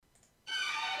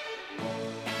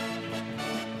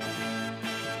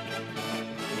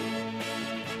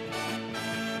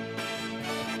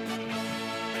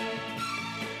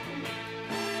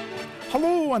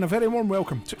Hello and a very warm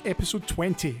welcome to episode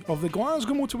 20 of the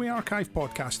Glasgow Motorway Archive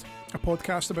podcast, a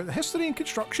podcast about the history and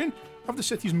construction of the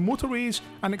city's motorways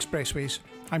and expressways.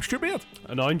 I'm Stuart Baird.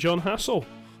 And I'm John Hassel,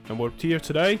 and we're here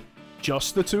today,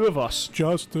 just the two of us.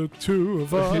 Just the two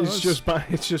of us. It's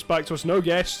just back to us, no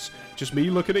guests, just me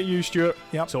looking at you, Stuart,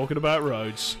 talking about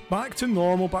roads. Back to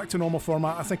normal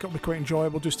format. I think it'll be quite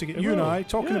enjoyable just to get you and I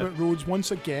talking about roads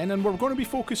once again, and we're going to be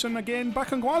focusing again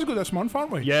back on Glasgow this month, aren't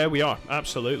we? Yeah, we are,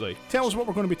 absolutely. Tell us what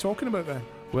we're going to be talking about then.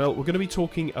 Well, we're going to be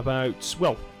talking about,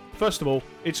 first of all,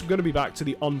 it's going to be back to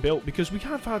the unbuilt, because we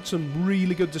have had some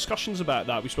really good discussions about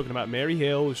that. We've spoken about Mary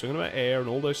Hill, we've spoken about Ayr and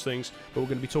all those things, but we're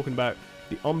going to be talking about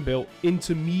the unbuilt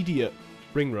intermediate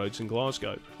ring roads in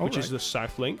Glasgow, which is the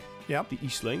South Link, the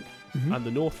East Link, and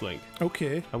the North Link.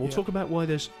 Okay. And we'll talk about why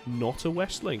there's not a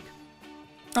West Link.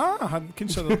 I hadn't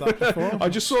considered that before. I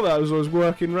just saw that as I was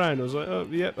working around. I was like, oh,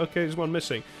 yeah, okay, there's one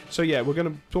missing. So, yeah, we're going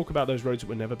to talk about those roads that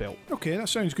were never built. Okay, that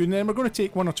sounds good. And then we're going to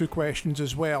take one or two questions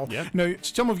as well. Yep. Now,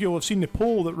 some of you will have seen the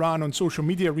poll that ran on social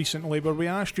media recently where we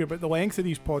asked you about the length of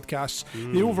these podcasts.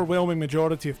 The overwhelming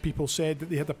majority of people said that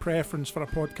they had a preference for a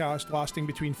podcast lasting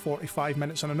between 45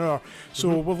 minutes and an hour.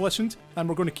 So we've listened, and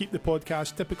we're going to keep the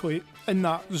podcast typically in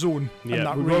that zone. Yeah, in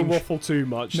that we range. won't waffle too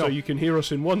much, so you can hear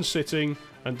us in one sitting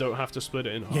and don't have to split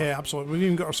it in half. Yeah, absolutely. We've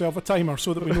even got ourselves a timer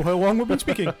so that we know how long we've been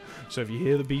speaking. So if you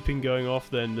hear the beeping going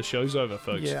off, then the show's over,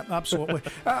 folks. Yeah, absolutely.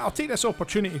 I'll take this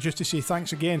opportunity just to say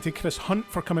thanks again to Chris Hunt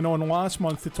for coming on last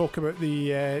month to talk about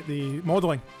the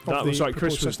modelling of that was the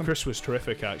right. system. Chris was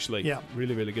terrific, actually. Yeah,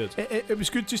 really, really good. It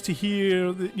was good just to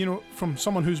hear that, from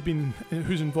someone who's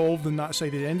involved in that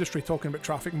side of the industry, talking about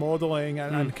traffic modelling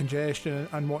and congestion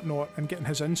and whatnot, and getting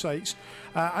his insights,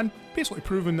 and basically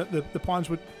proving that the plans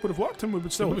would have worked and we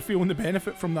would still be feeling the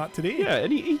benefit from that today. Yeah,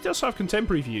 and he does have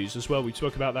contemporary views as well. We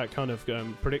spoke about that kind of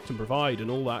predict and provide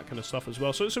and all that kind of stuff as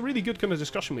well. So it's a really good kind of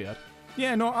discussion we had.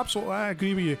 Yeah, no, absolutely, I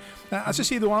agree with you. As I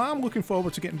say, though, I'm looking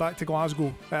forward to getting back to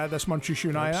Glasgow this month, you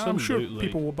and I. I'm sure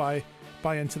people will buy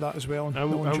into that as well and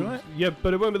enjoy it. Yeah,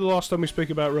 but it won't be the last time we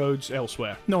speak about roads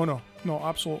elsewhere. No,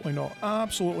 absolutely not.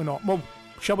 Absolutely not. Well,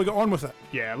 shall we get on with it?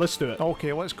 Yeah, let's do it.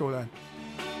 Okay, let's go then.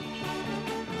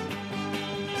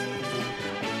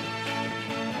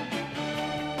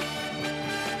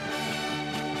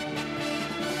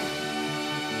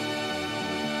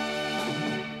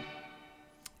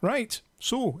 Right,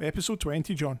 so episode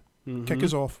 20, John. Kick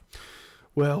us off.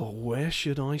 Well, where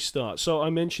should I start? So I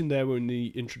mentioned there in the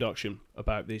introduction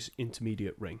about this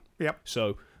intermediate ring. Yep.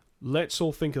 So let's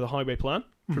all think of the highway plan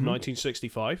from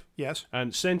 1965. Yes.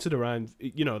 And centred around,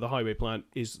 the highway plan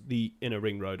is the inner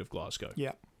ring road of Glasgow.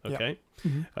 Yeah. Okay.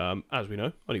 Yep. As we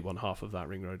know, only one half of that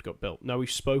ring road got built. Now, we've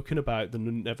spoken about the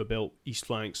never built East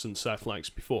Flanks and South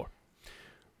Flanks before.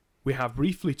 We have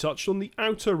briefly touched on the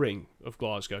outer ring of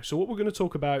Glasgow. So what we're going to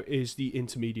talk about is the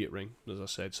intermediate ring, as I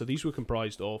said. So these were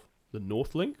comprised of the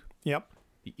North Link, the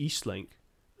East Link,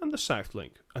 and the South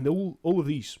Link. And all of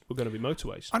these were going to be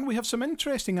motorways. And we have some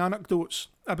interesting anecdotes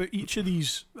about each of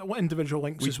these individual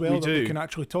links as well that we can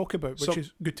actually talk about, which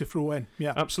is good to throw in.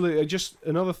 Yeah, absolutely. Just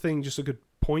another thing, just a good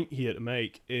point here to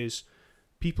make is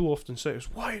people often say,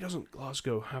 why doesn't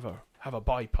Glasgow have a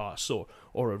bypass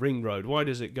or a ring road? Why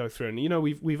does it go through? And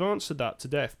we've answered that to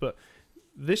death, but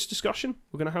this discussion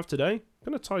we're going to have today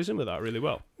kind of ties in with that really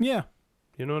well. Yeah.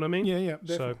 You know what I mean? Yeah,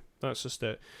 definitely. So that's just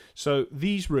it. So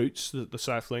these routes, the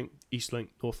South Link, East Link,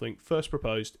 North Link, first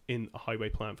proposed in a highway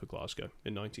plan for Glasgow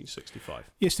in 1965.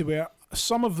 Yes, they were.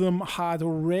 Some of them had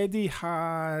already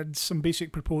had some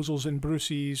basic proposals in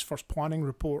Bruce's first planning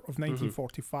report of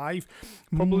 1945.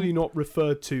 Probably not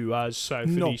referred to as South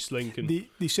and East Link. And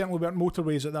they certainly weren't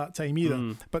motorways at that time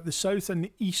either. But the South and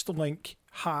the East Link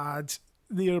had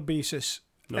their basis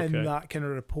in that kind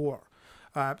of report.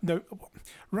 Now,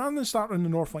 rather than start on the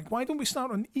North Link, why don't we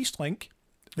start on the East Link,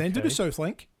 then do the South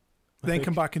Link, then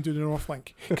come back and do the North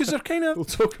Link? Because they're kind of... We'll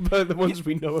talk about the ones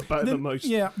we know about the most.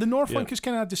 Yeah, the North Link is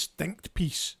kind of a distinct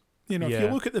piece. If you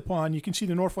look at the plan, you can see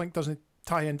the North Link doesn't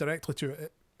tie in directly to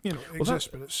it. It exists,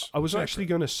 but it's... I was actually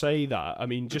going to say that. I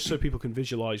mean, just so people can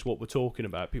visualise what we're talking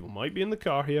about. People might be in the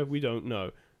car here, we don't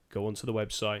know. Go onto the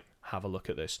website, have a look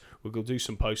at this. We're going to do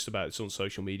some posts about this on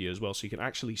social media as well, so you can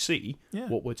actually see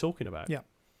what we're talking about. Yeah,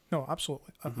 no,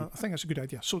 absolutely. I think that's a good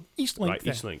idea. So East Link, right,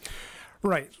 then. East Link.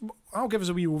 Right, I'll give us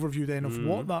a wee overview then of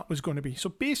what that was going to be. So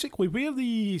basically, where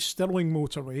the Stirling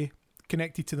motorway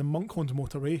connected to the Monkland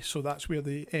motorway, so that's where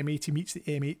the M80 meets the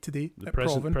M8 today at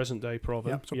Provan. Present day Provan.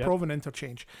 Yeah, so Provan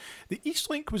interchange. The East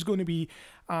Link was going to be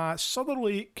a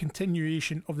southerly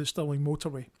continuation of the Stirling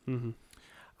motorway.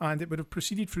 And it would have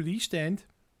proceeded through the east end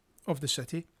of the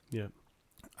city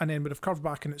and then would have curved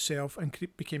back in itself and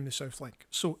became the South Link.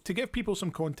 So to give people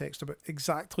some context about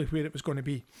exactly where it was going to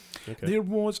be, there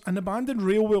was an abandoned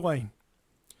railway line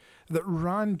that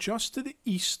ran just to the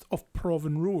east of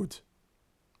Provan Road.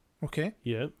 Okay?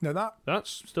 Yeah. Now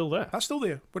that's still there. That's still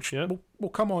there, which we'll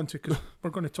come on to because we're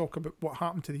going to talk about what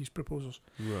happened to these proposals.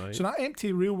 Right. So that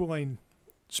empty railway line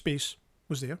space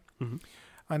was there. Mm-hmm.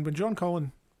 And when John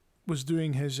Cullen was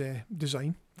doing his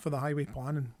design for the highway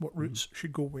plan and what routes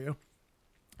should go where,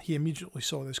 he immediately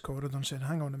saw this corridor and said,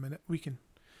 hang on a minute, we can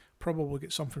probably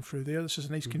get something through there. This is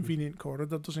a nice convenient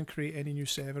corridor, doesn't create any new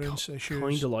severance issues.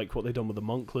 Kind of like what they've done with the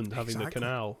Monkland, having the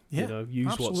canal, use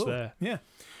absolutely. What's there. Yeah.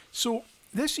 So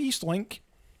this East Link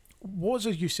was,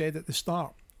 as you said at the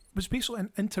start, was basically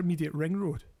an intermediate ring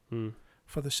road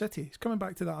for the city. It's coming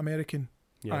back to that American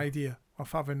idea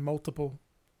of having multiple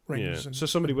rings. So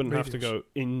somebody wouldn't have to go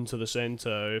into the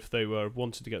centre if they were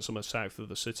wanted to get somewhere south of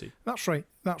the city. That's right.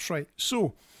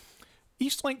 So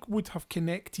Eastlink would have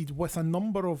connected with a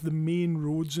number of the main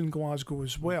roads in Glasgow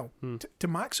as well to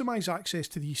maximise access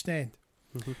to the East End.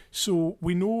 Mm-hmm. So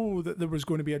we know that there was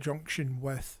going to be a junction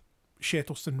with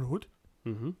Shettleston Road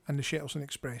and the Shettleston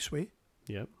Expressway.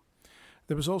 Yep.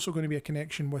 There was also going to be a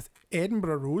connection with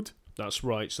Edinburgh Road. That's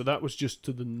right. So that was just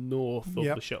to the north of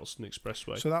the Shettleston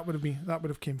Expressway. So that would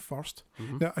have came first.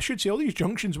 Mm-hmm. Now I should say all these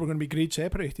junctions were going to be grade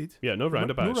separated. Yeah, no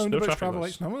roundabouts, no traffic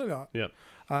lights, nothing like that.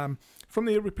 Yeah. From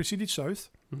there we proceeded south.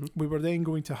 Mm-hmm. We were then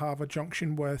going to have a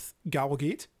junction with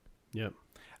Gallowgate. Yep.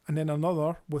 And then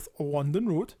another with London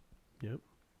Road. Yep.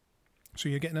 So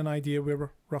you're getting an idea where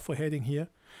we're roughly heading here.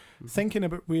 Mm-hmm. Thinking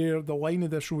about where the line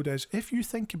of this road is, if you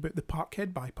think about the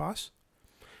Parkhead bypass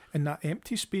and that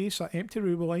empty space, that empty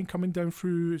railway line coming down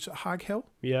through, is it Hag Hill?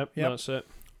 Yep, that's it.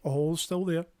 All still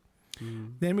there.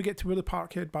 Then we get to where the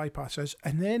Parkhead bypass is,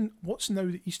 and then what's now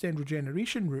the East End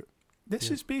Regeneration route. This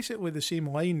is basically the same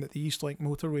line that the East Link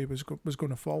motorway was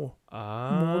going to follow.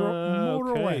 More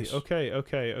or less.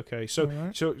 Okay.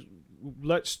 So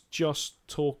let's just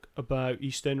talk about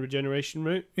East End Regeneration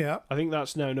route. Yeah. I think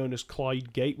that's now known as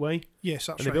Clyde Gateway. Yes, that's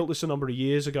right. And they built this a number of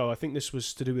years ago. I think this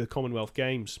was to do with the Commonwealth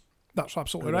Games. That's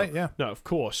absolutely right, yeah. Now, of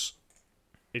course,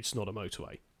 it's not a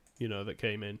motorway, that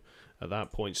came in at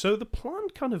that point. So the plan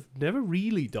kind of never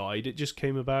really died. It just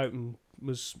came about and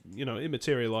was, it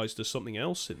materialised as something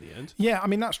else in the end. Yeah, I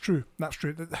mean, that's true.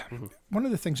 One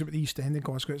of the things about the East End in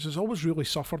Glasgow is it's always really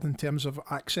suffered in terms of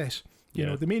access. You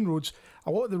know, the main roads,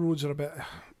 a lot of the roads are a bit...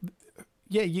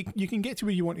 Yeah, you can get to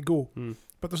where you want to go,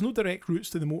 but there's no direct routes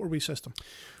to the motorway system.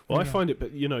 Well, I find it,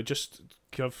 but just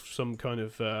give some kind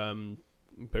of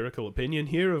empirical opinion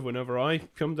here of whenever I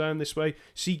come down this way,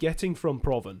 getting from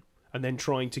Provan and then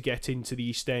trying to get into the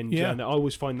East End, and I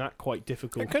always find that quite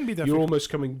difficult. It can be difficult. You're almost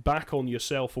coming back on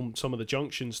yourself on some of the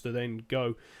junctions to then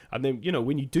go, and then,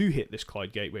 when you do hit this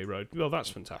Clyde Gateway Road, well, that's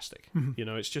fantastic.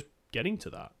 Mm-hmm. It's just getting to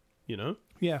that,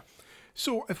 Yeah.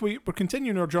 So if we're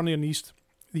continuing our journey in the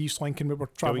East Link and we were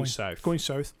travelling... Going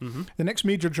south. Mm-hmm. The next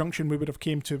major junction we would have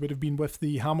came to would have been with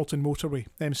the Hamilton Motorway,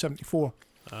 M74.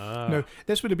 Now,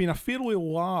 this would have been a fairly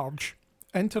large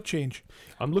interchange.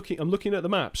 I'm looking at the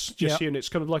maps just here, and it's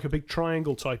kind of like a big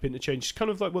triangle type interchange. It's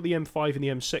kind of like what the M5 and the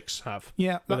M6 have.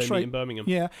 Yeah, that's right. In Birmingham.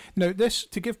 Yeah. Now, this,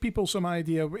 to give people some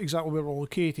idea of exactly where we're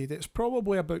located, it's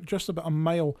probably just about a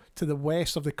mile to the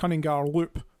west of the Cunningar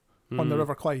Loop on the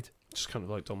River Clyde. It's kind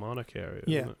of like Dalmarnock area,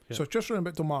 yeah. Isn't it? Yeah. So it's just around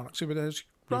about Dalmarnock. So it is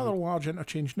rather large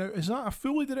interchange. Now, is that a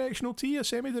fully directional T, a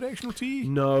semi-directional T?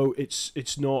 No,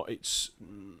 it's not. It's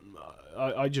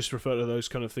I just refer to those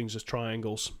kind of things as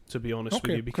triangles, to be honest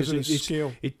with you, because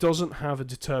it doesn't have a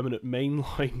determinate main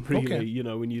line, really,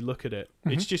 when you look at it.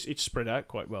 Mm-hmm. It's spread out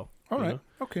quite well. All right,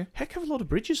 okay. Heck of a lot of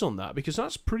bridges on that, because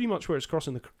that's pretty much where it's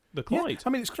crossing the Clyde. Yeah. I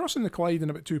mean, it's crossing the Clyde in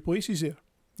about 2 places here.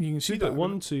 You can see that.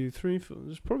 1, 2, 3, 4.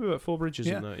 There's probably about 4 bridges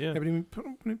in that, yeah. But it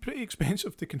would be pretty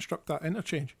expensive to construct that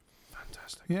interchange.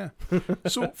 Fantastic. Yeah.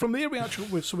 So from there, we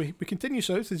continue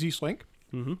south as East Link.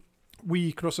 Mm-hmm.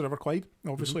 We cross the River Clyde,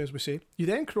 obviously, as we say. You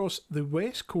then cross the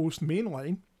West Coast Main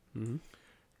Line,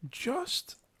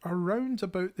 just around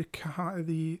about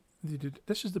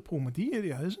this is the Polmadie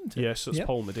area, isn't it? Yes, that's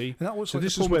Polmadie. And that looks so like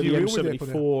this is where the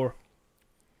M74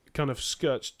 kind of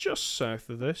skirts just south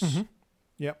of this. Mm-hmm.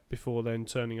 Yep. Before then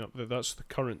turning up, that's the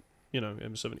current,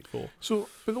 M74. So,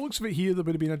 by the looks of it here, there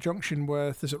would have been a junction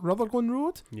with, is it Rutherglen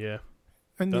Road? Yeah.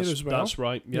 And there as well. That's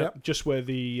right. Yep. Just where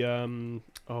the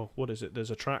what is it?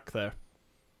 There's a track there.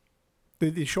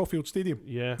 The Shawfield Stadium.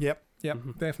 Yeah. Yep.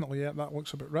 Definitely. Yeah, that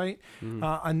looks about right.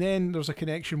 And then there's a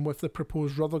connection with the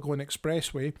proposed Rutherglen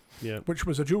Expressway, which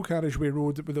was a dual carriageway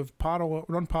road that would have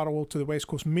run parallel to the West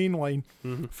Coast Main Line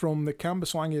from the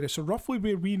Cambuslang area. So roughly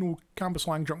where we know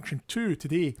Cambuslang Junction 2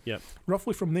 today. Yeah.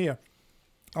 Roughly from there.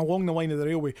 along the line of the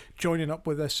railway, joining up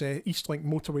with this Eastlink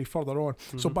motorway further on.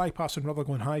 So bypassing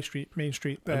Rutherglen High Street, Main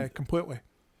Street completely.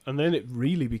 And then it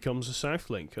really becomes a South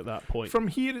Link at that point. From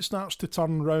here, it starts to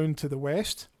turn round to the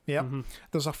west. Yeah,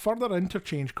 there's a further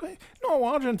interchange, not a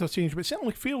large interchange, but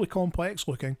certainly fairly complex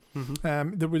looking.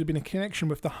 There would have been a connection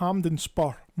with the Hampden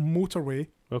Spur motorway.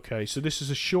 Okay, so this is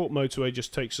a short motorway,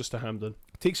 just takes us to Hampden.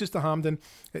 Takes us to Hampden.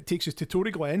 It takes us to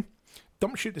Tory Glen,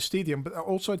 dumps you at the stadium, but it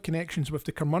also had connections with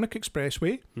the Kilmarnock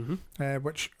Expressway,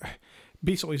 which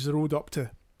basically is the road up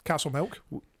to Castlemilk.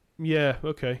 Yeah,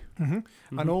 okay.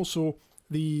 And also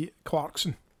the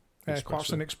Clarkson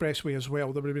Expressway as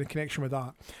well. There would have been a connection with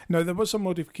that. Now, there was some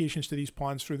modifications to these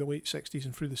plans through the late 60s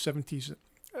and through the 70s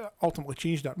that ultimately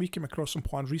changed that. We came across some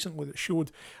plans recently that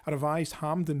showed a revised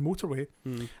Hampden motorway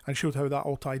and showed how that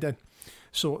all tied in.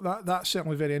 So that's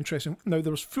certainly very interesting. Now,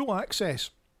 there was full access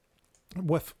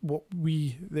with what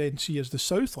we then see as the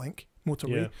South Link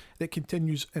motorway that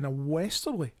continues in a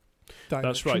westerly direction.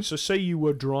 That's right. So say you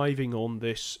were driving on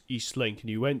this East Link and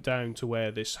you went down to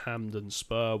where this Hampden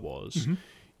Spur was,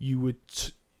 you would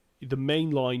the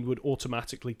main line would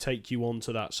automatically take you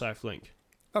onto that South Link.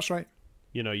 That's right.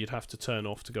 You know, you'd have to turn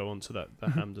off to go onto the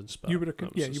Hampden Spur. You would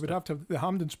have to. The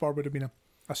Hampden Spur would have been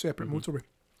a separate motorway.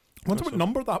 I wonder what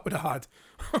number that would have had.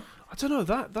 I don't know.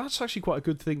 That's actually quite a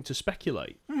good thing to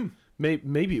speculate.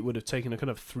 Maybe it would have taken a kind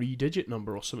of 3-digit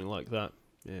number or something like that.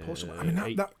 Yeah, possible. I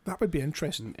mean, that would be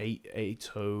interesting.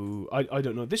 880. I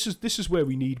don't know. This is where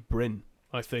we need Bryn.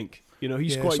 I think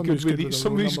he's quite good with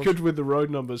somebody's good with the road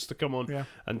numbers to come on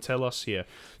and tell us here.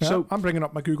 Yeah, so I'm bringing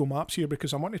up my Google Maps here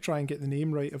because I want to try and get the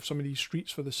name right of some of these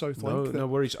streets for the South Link. No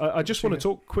worries. I just want to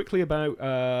talk quickly about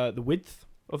the width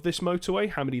of this motorway,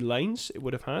 how many lanes it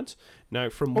would have had. Now,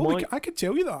 I could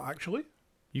tell you that actually.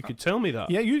 You could tell me that.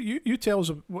 Yeah, you tell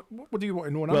us. What do you want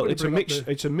to know? Well, it's a mix.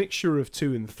 It's a mixture of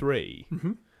 2 and 3.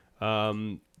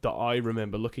 That I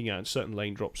remember looking at certain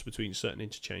lane drops between certain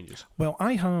interchanges. Well,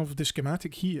 I have the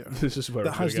schematic here. This is where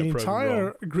that has the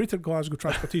entire Greater Glasgow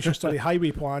Transportation Study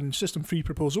Highway Plan System 3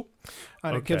 proposal,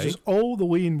 and it gives us all the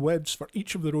lane widths for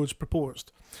each of the roads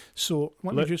proposed. So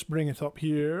let me just bring it up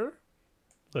here.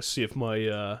 Let's see if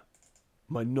my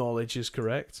my knowledge is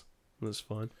correct. That's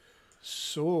fine.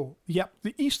 So,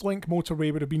 the East Link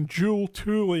motorway would have been dual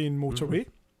 2-lane motorway,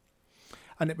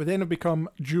 and it would then have become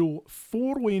dual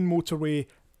 4-lane motorway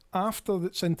after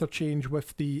its interchange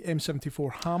with the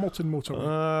M74 Hamilton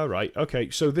motorway. Right. Okay.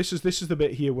 So this is the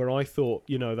bit here where I thought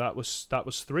that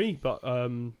was 3, but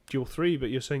dual 3. But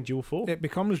you're saying dual 4. It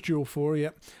becomes dual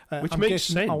 4. Which makes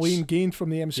sense. A lane gained from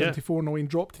the M74 and a lane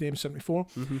dropped to the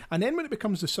M74, and then when it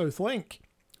becomes the South Link,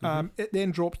 it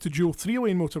then drops to dual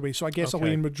 3-lane motorway. So I guess a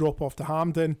lane would drop off to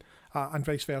Hampden and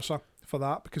vice versa for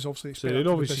that, because obviously it's they'd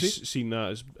obviously seen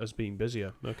that as being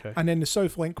busier. Okay. And then the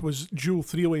South Link was dual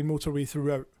 3-lane motorway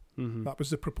throughout. That was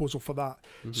the proposal for that.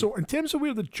 So in terms of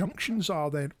where the junctions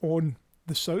are then on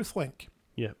the South Link,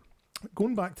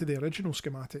 going back to the original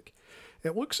schematic,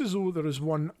 it looks as though there is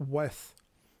one with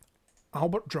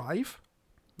Albert Drive.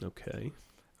 Okay.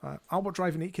 Albert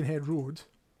Drive and Aikenhead Road,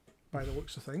 by the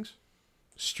looks of things.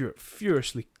 Stuart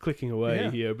furiously clicking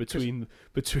away here between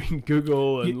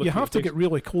Google and you have to get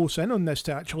really close in on this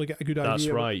to actually get a good idea. That's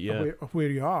right, of where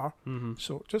you are.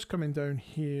 So just coming down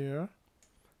here,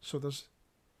 so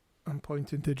I'm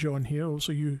pointing to John here.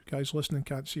 Also, you guys listening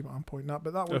can't see what I'm pointing at,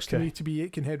 but that looks to me to be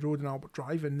Aikenhead Road and Albert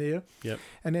Drive in there. Yep.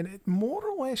 And then it more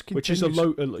or less continues.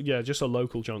 Which is just a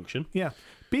local junction. Yeah.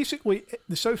 Basically,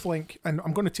 the South Link, and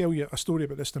I'm going to tell you a story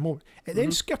about this in a moment, it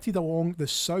then skirted along the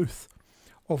south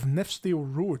of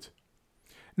Nithsdale Road.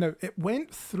 Now, it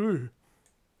went through,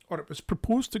 or it was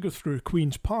proposed to go through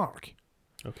Queen's Park.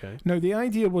 Okay. Now, the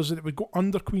idea was that it would go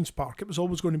under Queen's Park. It was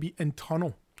always going to be in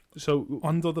tunnel. So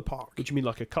under the park. Which you mean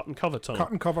like a cut and cover tunnel? Cut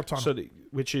and cover tunnel. So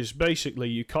which is basically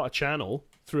you cut a channel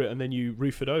through it and then you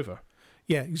roof it over.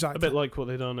 Yeah, exactly. A bit like what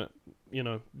they've done at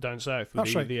down south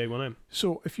with the A1M.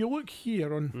 So if you look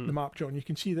here on the map, John, you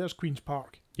can see there's Queen's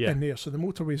Park in there. So the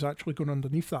motorway is actually going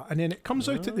underneath that, and then it comes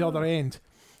out at the other end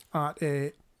at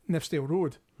Nithsdale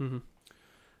Road.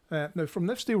 Now from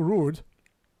Nithsdale Road,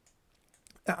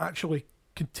 it actually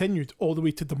continued all the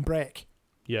way to Dumbreck.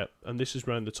 Yeah, and this is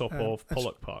round the top of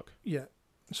Pollock Park. Yeah,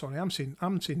 sorry, I'm saying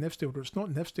Nithsdale Road. It's not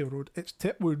Nithsdale Road. It's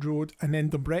Tipwood Road and then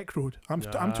Dumbreck Road. I'm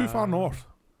too far north.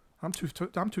 I'm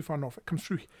too far north. It comes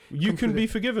through. You can be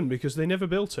forgiven because they never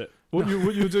built it. What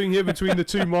you're doing here between the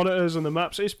two monitors and the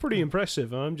maps is pretty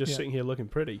impressive. I'm just sitting here looking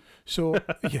pretty. So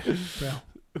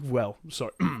well,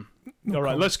 sorry. All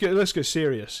right, let's get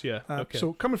serious. Yeah. Okay.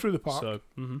 So coming through the park,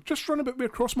 just run about where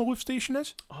Crossmalouf Station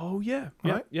is. Oh yeah,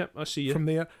 I see you. From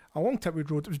there along Tipwood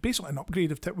Road, it was basically an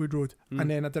upgrade of Tipwood Road and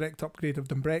then a direct upgrade of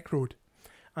Dumbreck Road,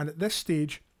 And at this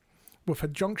stage, we've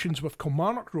had junctions with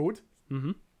Kilmarnock Road.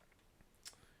 Mm-hmm.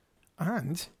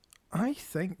 And I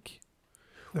think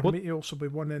there may also be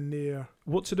one in there.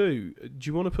 What to do? Do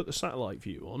you want to put the satellite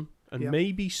view on and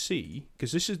maybe see,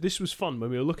 because this was fun when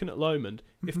we were looking at Lomond,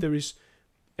 if there is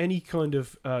any kind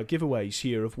of giveaways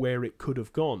here of where it could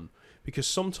have gone. Because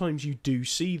sometimes you do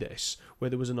see this, where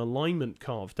there was an alignment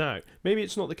carved out. Maybe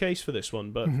it's not the case for this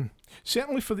one, but...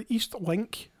 Certainly for the East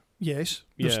Link, yes,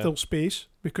 there's still space,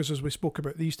 because as we spoke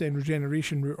about, the East End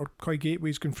Regeneration route, or Coy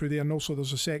Gateway's going through there, and also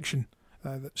there's a section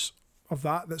that's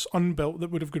unbuilt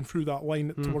that would have gone through that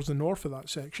line towards the north of that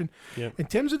section. Yep. In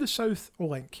terms of the South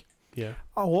Link,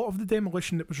 a lot of the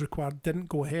demolition that was required didn't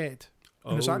go ahead.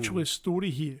 And there's actually a story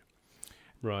here.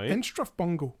 Right. In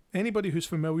Strathbungo, anybody who's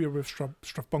familiar with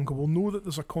Strathbungo will know that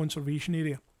there's a conservation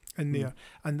area in there,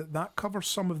 and that covers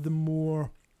some of the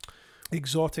more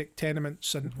exotic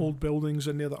tenements and old buildings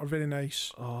in there that are very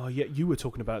nice. Oh, yeah, you were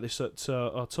talking about this at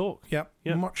our talk. Yeah,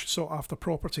 much sought after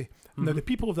property. Now, the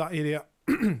people of that area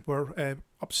were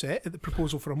upset at the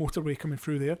proposal for a motorway coming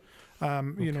through there.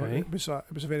 You know, it was a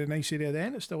very nice area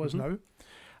then, it still is now.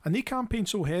 And they campaigned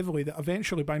so heavily that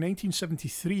eventually by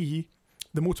 1973,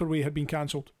 the motorway had been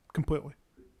cancelled completely.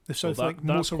 The South Link motorway.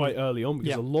 That's quite early on,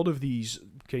 because a lot of these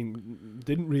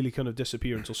didn't really kind of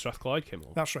disappear until Strathclyde came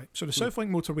along. That's right. So the South Link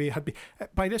motorway had been...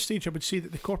 By this stage, I would say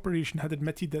that the corporation had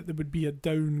admitted that there would be a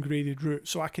downgraded route.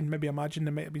 So I can maybe imagine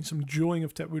there might have been some dualling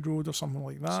of Titwood Road or something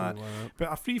like that.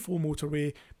 But a free-flow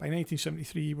motorway by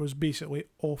 1973 was basically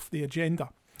off the agenda.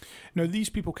 Now, these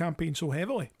people campaigned so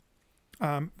heavily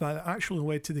that it actually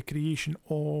led to the creation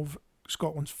of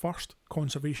Scotland's first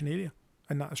conservation area,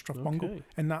 and that is Strathbungo,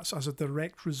 and that's as a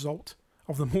direct result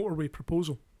of the motorway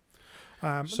proposal.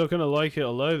 So kind of like it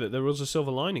or loathe it, there was a silver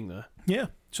lining there. Yeah,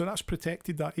 so that's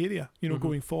protected that area,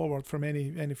 going forward from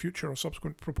any future or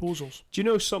subsequent proposals. Do you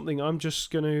know something? I'm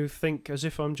just going to think as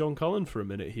if I'm John Cullen for a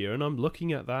minute here, and I'm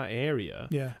looking at that area,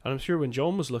 and I'm sure when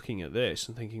John was looking at this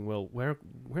and thinking, well, where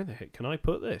the heck can I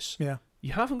put this? Yeah.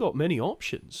 You haven't got many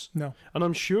options. No. And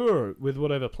I'm sure with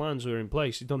whatever plans are in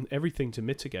place, you've done everything to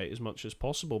mitigate as much as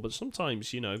possible. But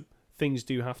sometimes, things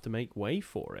do have to make way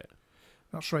for it.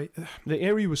 That's right. The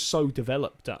area was so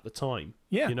developed at the time.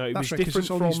 Yeah, it that's was right, different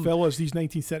all from these villas, these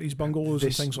 1930s bungalows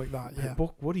and things like that. Yeah.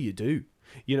 What do you do?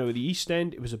 At the East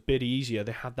End, it was a bit easier.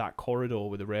 They had that corridor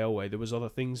with the railway. There was other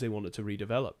things they wanted to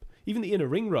redevelop. Even the inner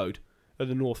ring road at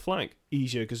the north flank,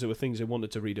 easier because there were things they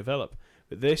wanted to redevelop.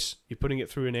 But this, you're putting it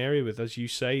through an area with, as you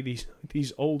say,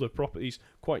 these older properties,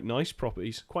 quite nice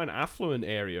properties, quite an affluent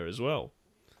area as well.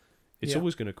 It's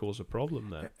always going to cause a problem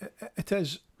there. It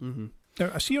is. Mm-hmm.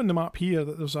 Now, I see on the map here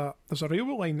that there's a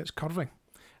railway line that's curving,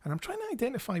 and I'm trying to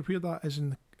identify where that is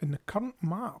in the current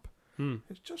map.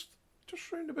 It's just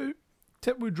round about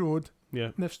Titwood Road,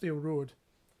 Nithsdale Road.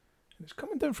 It's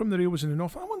coming down from the railways in the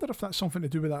north. I wonder if that's something to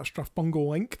do with that Strathbungo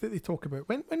link that they talk about.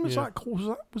 When was that closed?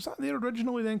 Was that there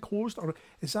originally, then closed, or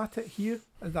is that it here?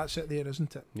 That's it there,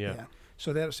 isn't it? Yeah.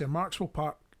 So there it's there, Marksville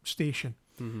Park Station.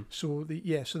 Mm-hmm. So the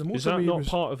motorway is that not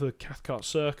part of the Cathcart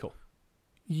Circle?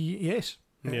 Yes,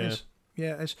 it is.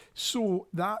 Yeah, it is. So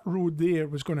that road there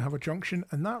was going to have a junction,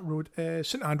 and that road is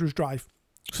St Andrews Drive.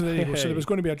 So there you go. So there was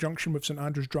going to be a junction with St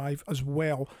Andrews Drive as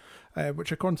well,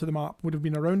 which according to the map would have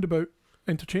been a roundabout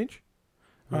interchange.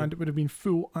 And it would have been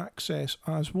full access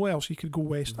as well, so you could go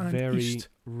west and east.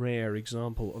 Very rare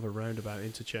example of a roundabout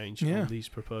interchange on these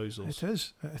proposals. It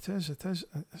is.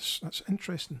 That's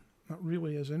interesting. That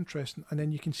really is interesting. And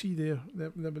then you can see there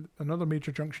another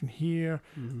major junction here,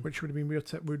 which would have been where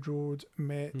Titwood Road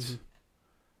met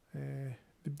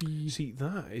the B. See,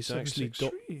 that is actually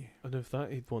and if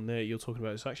that one there you're talking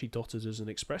about, it's actually dotted as an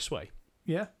expressway.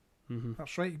 Yeah.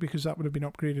 That's right, because that would have been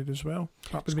upgraded as well.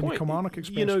 That would have been the Kilmarnock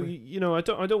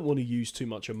Expressway. I don't want to use too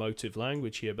much emotive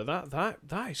language here, but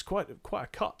that is quite a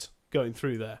cut going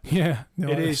through there. Yeah,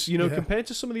 it is. Compared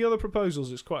to some of the other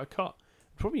proposals, it's quite a cut.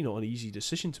 Probably not an easy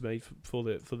decision to make for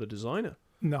the designer.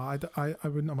 No, I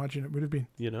wouldn't imagine it would have been.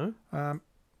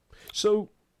 So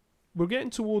we're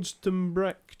getting towards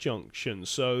Dumbreck Junction.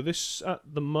 So this at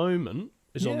the moment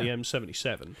is on the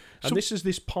M77, and this is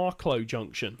this Parklow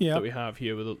junction that we have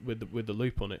here with the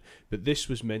loop on it. But this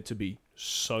was meant to be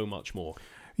so much more.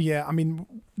 Yeah, I mean,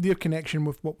 their connection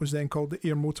with what was then called the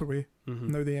Ayr Motorway,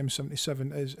 now the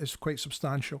M77, is quite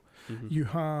substantial. You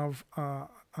have a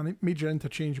major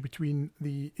interchange between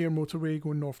the Ayr Motorway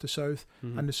going north to south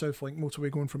and the South Link Motorway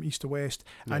going from east to west.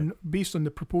 Yeah. And based on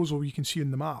the proposal you can see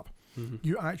in the map,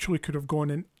 you actually could have gone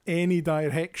in any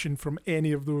direction from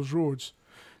any of those roads.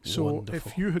 So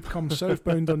wonderful. If you had come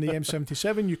southbound on the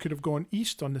M77, you could have gone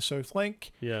east on the South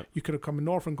Link. Yeah. You could have come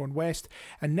north and gone west.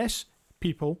 And this,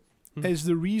 people, is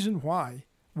the reason why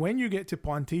when you get to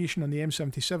Plantation on the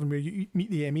M77 where you meet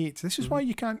the M8, this is why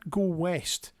you can't go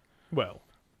west. Well,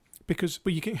 because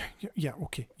you can,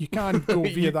 you can go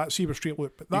via that Sabre Strait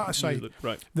loop, but that aside,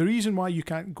 the reason why you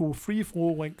can't go free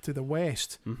flow link to the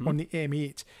west on the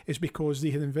M8 is because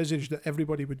they had envisaged that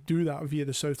everybody would do that via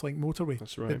the Southlink motorway.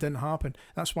 That's right. It didn't happen.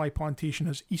 That's why Plantation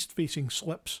has east-facing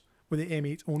slips with the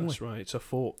M8 only. That's right. It's a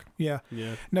fork. Yeah.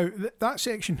 Now, that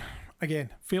section, again,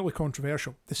 fairly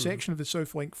controversial. The section of the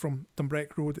Southlink from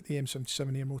Dumbreck Road at the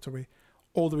M77 Air motorway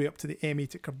all the way up to the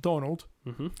M8 at Cardonald.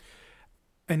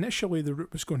 Initially, the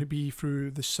route was going to be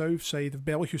through the south side of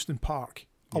Bellehouston Park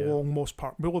along Moss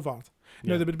Park Boulevard.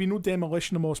 Now, there would be no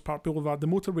demolition of Moss Park Boulevard. The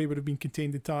motorway would have been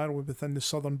contained entirely within the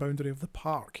southern boundary of the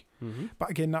park. But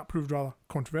again, that proved rather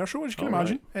controversial, as you can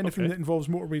imagine. Anything that involves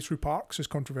motorways through parks is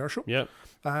controversial.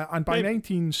 And by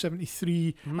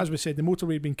 1973, as we said, the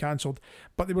motorway had been cancelled,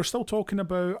 but they were still talking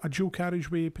about a dual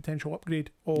carriageway potential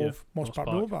upgrade of Moss Park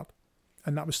Boulevard.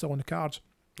 And that was still on the cards.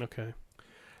 Okay.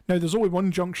 Now, there's only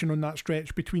one junction on that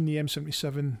stretch between the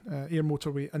M77 Air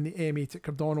motorway and the M8 at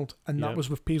Cardonald, and that was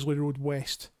with Paisley Road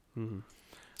West.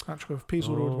 Actually, with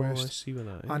Paisley Road West. I see where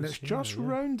that is. And it's just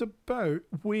round about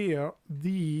where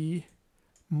the...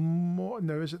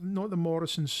 now, is it not the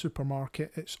Morrison's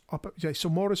supermarket? It's up at... so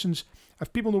Morrison's...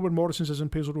 If people know where Morrison's is in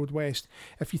Paisley Road West,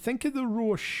 if you think of the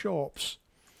row of shops,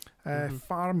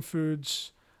 farm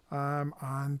foods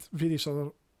and various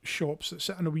other shops that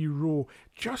sit in a wee row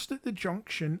just at the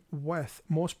junction with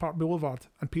Moss Park Boulevard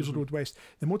and Paisley Road West,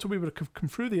 the motorway would have come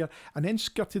through there and then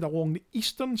skirted along the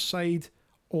eastern side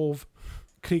of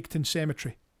Craigton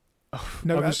Cemetery.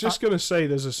 Now, I was just going to say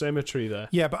there's a cemetery there.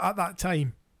 Yeah, but at that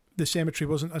time the cemetery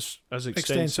wasn't as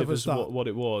extensive as that. What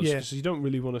it was. Yeah. So you don't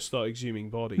really want to start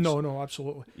exhuming bodies. No,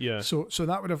 absolutely. Yeah. So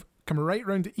that would have come right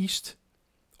round the east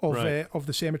of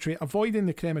the cemetery, avoiding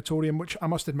the crematorium, which I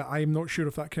must admit I'm not sure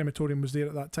if that crematorium was there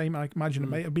at that time. I imagine it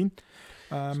might have been.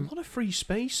 There's a lot of free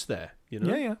space there, you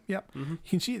know. Yeah. You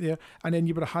can see it there, and then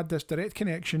you would have had this direct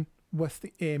connection with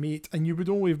the M8, and you would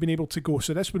only have been able to go.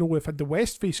 So this would only have had the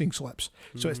west-facing slips.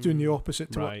 So it's doing the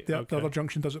opposite to what the other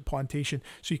junction does at Plantation.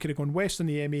 So you could have gone west on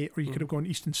the M8, or you could have gone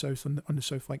east and south on the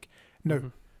Southlink.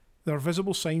 Now. There are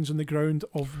visible signs on the ground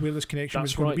of where this connection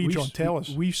was going to be, John. Tell us.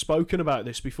 We've spoken about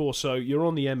this before. So you're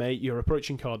on the M8, you're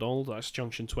approaching Cardonald, that's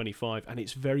junction 25, and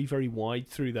it's very, very wide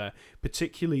through there,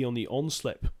 particularly on the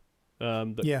on-slip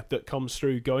that comes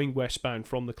through going westbound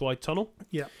from the Clyde Tunnel.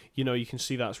 Yeah. You know, you can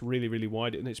see that's really, really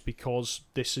wide, and it's because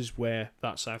this is where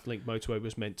that Southlink motorway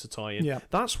was meant to tie in. Yeah.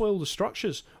 That's why all the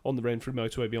structures on the Renfrew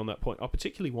motorway beyond that point are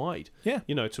particularly wide. Yeah.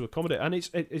 You know, to accommodate. And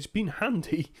it's been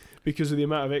handy because of the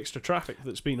amount of extra traffic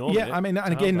that's been on it. Yeah, I mean,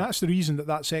 and again, that's the reason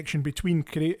that section between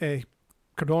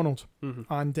Cardonald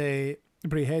and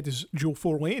Braehead is dual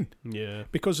 4-lane. Yeah.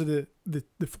 Because of the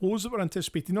flows that were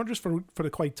anticipated, not just for the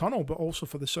Clyde Tunnel, but also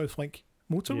for the Southlink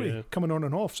motorway coming on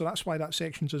and off. So that's why that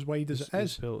section's as wide as it is.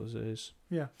 As built as it is.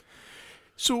 Yeah.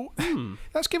 So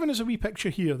that's given us a wee picture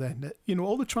here then that, you know,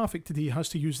 all the traffic today has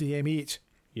to use the M8.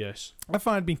 Yes. If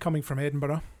I had been coming from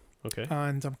Edinburgh,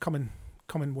 and I'm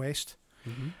coming west,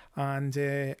 and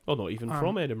not even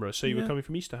from Edinburgh. So you were coming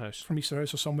from Easterhouse. From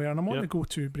Easterhouse or somewhere, and I want to go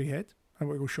to Braehead. I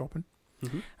want to go shopping.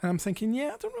 And I'm thinking,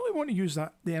 I don't really want to use the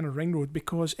inner ring road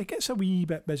because it gets a wee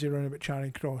bit busy around about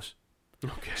Charing Cross.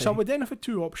 Okay. So I would then have had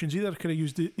two options. Either could I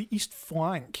use the east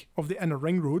flank of the inner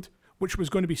ring road, which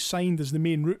was going to be signed as the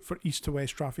main route for east to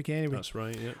west traffic anyway. That's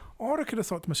right, yeah. Or I could have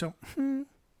thought to myself,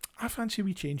 I fancy a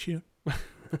wee change here.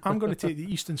 I'm going to take the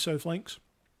east and south links.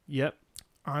 Yep.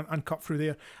 And cut through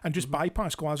there and just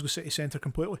bypass Glasgow city centre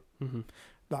completely.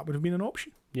 That would have been an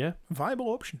option. Yeah. A viable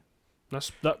option.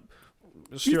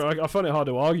 Stuart, I find it hard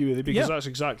to argue with you because that's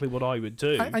exactly what I would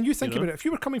do. And you think about it, if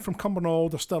you were coming from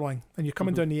Cumbernauld or Stirling and you're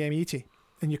coming down the M80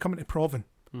 and you're coming to Provan,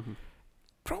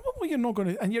 probably you're not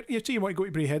going to, and you say you want to go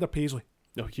to Braehead or Paisley.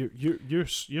 No, you're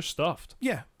stuffed.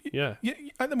 Yeah. Yeah.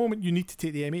 At the moment, you need to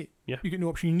take the M8. Yeah. You get no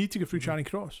option. You need to go through Charing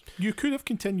Cross. You could have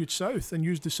continued south and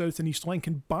used the south and east link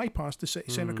and bypassed the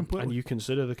city centre completely. And you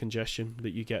consider the congestion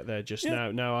that you get there just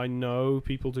now. Now, I know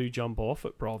people do jump off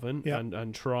at Provan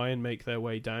and try and make their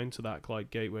way down to that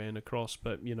Clyde Gateway and across,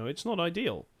 but, you know, it's not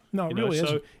ideal. No, it really isn't.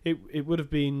 So it would have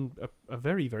been a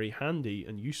very, very handy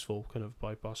and useful kind of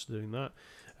bypass doing that.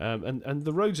 And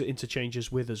the roads are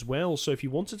interchanges with as well, so if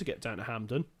you wanted to get down to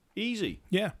Hampden, easy.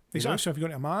 Yeah, exactly. So if you're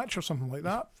going to a match or something like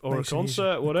that. Or nice a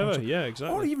concert, whatever. Yeah,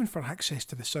 exactly. Or even for access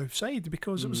to the south side,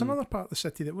 because it was another part of the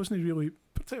city that wasn't really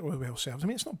particularly well served. I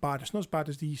mean, it's not bad. It's not as bad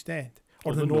as the East End.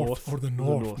 Or the north. Or the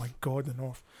north. My God, the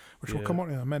north. Which we'll come on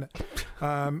in a minute.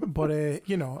 But,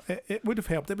 you know, it would have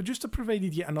helped. It would just have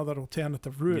provided yet another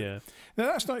alternative route. Yeah. Now,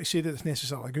 that's not to say that it's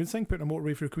necessarily a good thing, putting a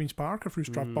motorway through Queen's Park or through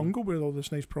Strathbungle, where all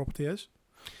this nice property is.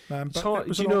 But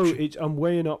hard, do you know, I'm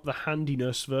weighing up the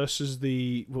handiness versus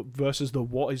the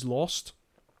what is lost.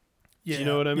 Yeah. Do you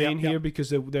know what I mean here?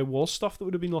 Because there was stuff that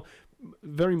would have been lost,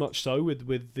 very much so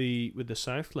with the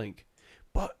South Link.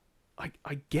 But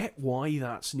I get why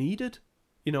that's needed.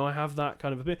 You know, I have that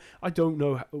kind of a bit. I don't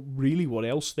know really what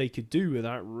else they could do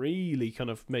without really kind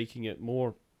of making it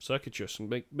more circuitous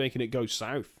and making it go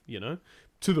south, you know,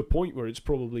 to the point where it's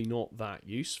probably not that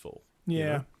useful.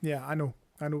 Yeah, I know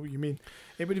what you mean.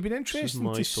 It would have been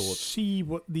interesting to see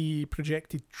what the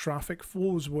projected traffic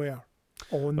flows were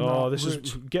on that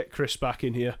route. Get Chris back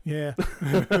in here. Yeah.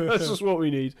 This is what we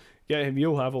need. Get him.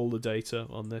 You'll have all the data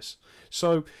on this.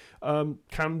 So,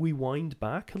 can we wind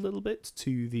back a little bit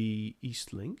to the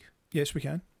East Link? Yes, we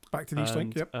can. Back to the East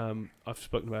Link, yep. I've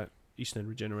spoken about East End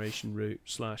Regeneration Route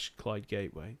 / Clyde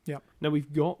Gateway. Yep. Now,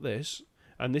 we've got this,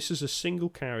 and this is a single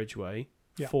carriageway,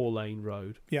 4-lane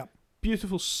road. Yeah.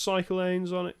 Beautiful cycle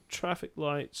lanes on it, traffic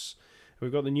lights.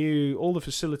 We've got all the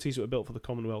facilities that were built for the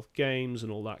Commonwealth Games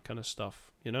and all that kind of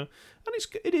stuff, you know. And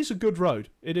it is a good road.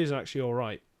 It is actually all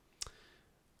right.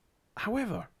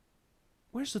 However,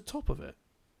 where's the top of it?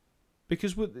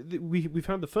 Because we've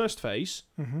had the first phase,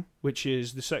 which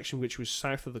is the section which was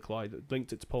south of the Clyde that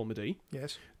linked it to Polmadie.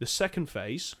 Yes. The second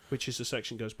phase, which is the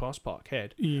section that goes past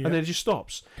Parkhead, and then it just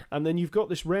stops. And then you've got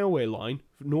this railway line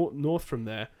north from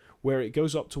there, where it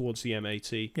goes up towards the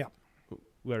M80. Yeah.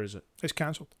 Where is it? It's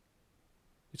cancelled.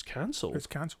 It's cancelled? It's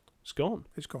cancelled. It's gone?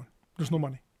 It's gone. There's no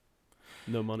money.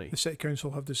 No money. The City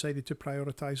Council have decided to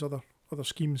prioritise other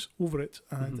schemes over it,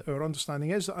 and our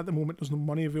understanding is that at the moment there's no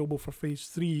money available for Phase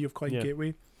 3 of Clyde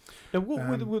Gateway. Now,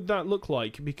 what would that look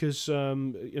like? Because, I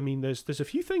mean, there's a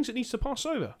few things it needs to pass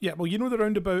over. Yeah, well, you know the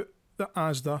roundabout, the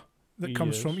Asda, that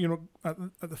comes from, you know,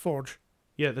 at the Forge.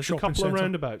 Yeah, there's a couple of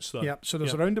roundabouts, though. Yeah, so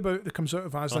there's a roundabout that comes out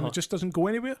of Asda and it just doesn't go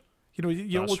anywhere. You know,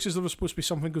 it looks as though there's supposed to be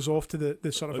something goes off to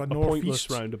the sort of a northeast. Pointless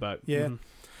roundabout. Yeah.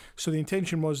 So the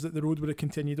intention was that the road would have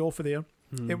continued off of there.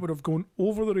 It would have gone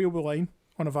over the railway line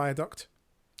on a viaduct.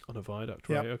 On a viaduct,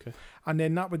 right, okay. And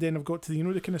then that would then have got to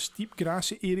the kind of steep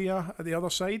grassy area at the other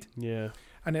side. Yeah.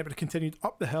 And it would have continued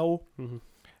up the hill,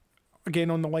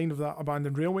 again on the line of that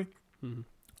abandoned railway,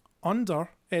 under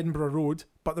Edinburgh Road,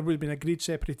 but there would have been a grade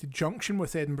separated junction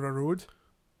with Edinburgh Road.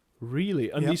 Really?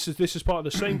 And this is part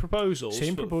of the same proposal?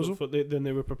 Same proposal. Then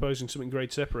they were proposing something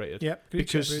grade separated? Yeah,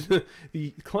 because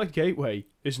the Clyde Gateway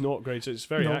is not grade, so it's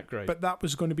very at grade. But that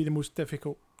was going to be the most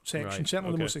difficult section,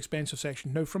 certainly the most expensive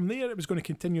section. Now, from there, it was going to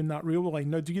continue in that railway line.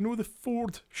 Now, do you know the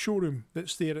Ford showroom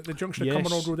that's there at the junction of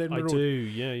Cumbernauld Road, Edinburgh Road? I do,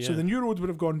 yeah. So the new road would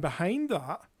have gone behind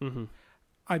that.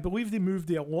 I believe they moved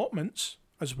the allotments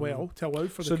as well to allow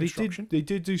for the construction. They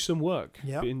did do some work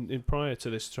in prior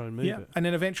to this to try and move it. And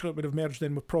then eventually it would have merged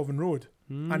in with Provan Road.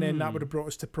 And then that would have brought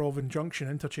us to Provan Junction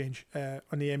interchange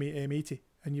on the M80.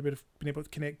 And you would have been able to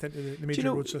connect into the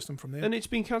major road system from there. And it's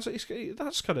been cancelled.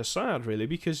 That's kind of sad, really,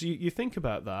 because you think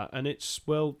about that, and it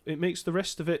makes the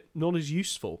rest of it not as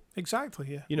useful.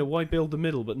 Exactly, yeah. You know, why build the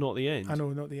middle but not the end? I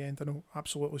know, not the end. I know,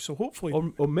 absolutely. So hopefully...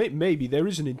 Or maybe there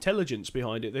is an intelligence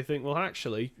behind it. They think, well,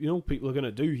 actually, you know what people are going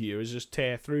to do here is just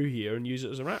tear through here and use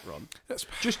it as a rat run.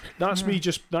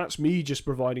 That's me just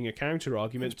providing a counter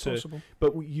argument to... Possible.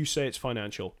 But you say it's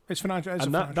financial. It's financial.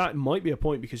 And that might be a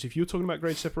point, because if you're talking about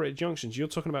grade separated junctions,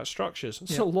 you're talking about structures.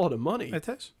 It's a lot of money. It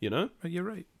is. You know? You're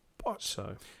right. But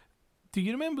do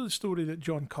you remember the story that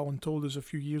John Cullen told us a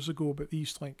few years ago about the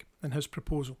East Link and his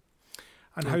proposal?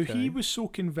 And how he was so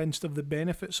convinced of the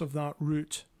benefits of that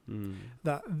route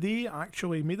that they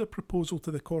actually made a proposal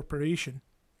to the corporation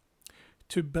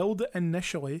to build it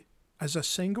initially as a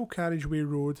single carriageway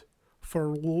road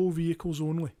for low vehicles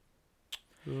only.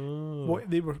 What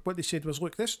they said was,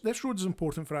 look, this road is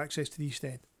important for access to the East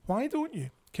End. Why don't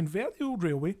you convert the old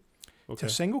railway to a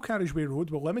single carriageway road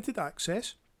with limited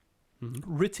access,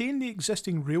 retain the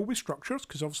existing railway structures,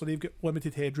 because obviously they've got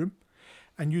limited headroom,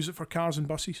 and use it for cars and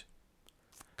buses.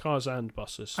 Cars and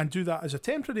buses. And do that as a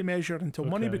temporary measure until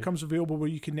money becomes available where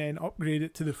you can then upgrade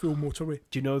it to the full motorway.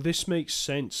 Do you know, this makes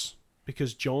sense,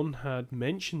 because John had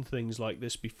mentioned things like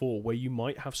this before, where you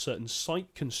might have certain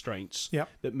site constraints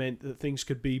that meant that things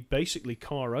could be basically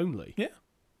car only. Yeah.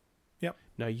 Yep.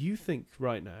 Now you think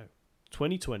right now,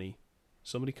 2020,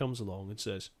 somebody comes along and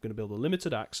says, I'm going to build a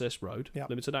limited access road,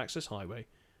 limited access highway,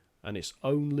 and it's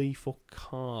only for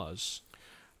cars.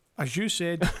 As you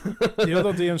said the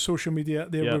other day on social media,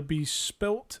 there would be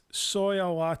spilt soya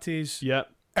lattes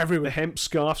everywhere. The hemp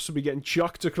scarves would be getting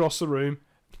chucked across the room.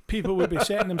 People would be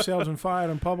setting themselves on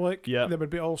fire in public. Yeah. There would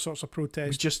be all sorts of protests.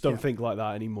 We just don't think like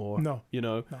that anymore. No.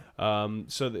 No.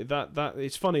 So that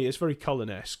it's funny. It's very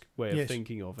Cullen-esque way of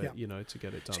thinking of it, to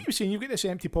get it done. So you're saying you've got this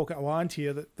empty pocket of land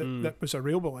here that was a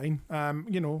railway line.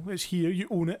 It's here, you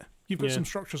own it. You've got some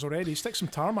structures already. Stick some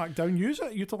tarmac down, use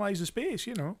it, utilise the space,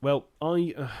 Well,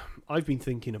 I've been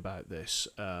thinking about this.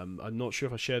 I'm not sure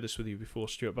if I shared this with you before,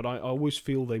 Stuart, but I always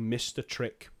feel they missed a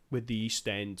trick with the East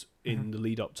End in the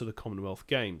lead up to the Commonwealth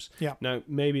Games. Yeah. Now,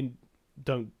 maybe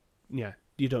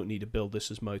you don't need to build this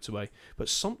as motorway, but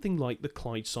something like the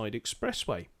Clydeside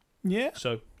Expressway. Yeah.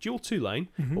 So dual 2-lane,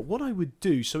 but what I would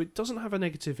do, so it doesn't have a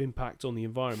negative impact on the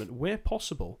environment, where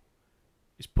possible,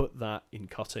 is put that in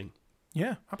Cutting.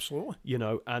 Yeah, absolutely.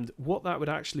 And what that would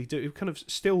actually do, it kind of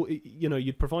still,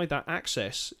 you'd provide that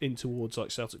access in towards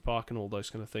like Celtic Park and all those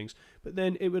kind of things, but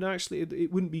then it would actually,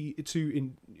 it wouldn't be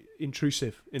too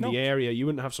intrusive in the area. You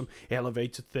wouldn't have some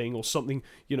elevated thing or something,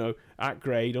 at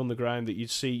grade on the ground that you'd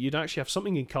see. You'd actually have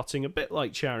something in Cutting, a bit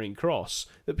like Charing Cross,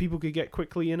 that people could get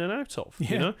quickly in and out of,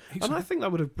 Exactly. And I think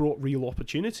that would have brought real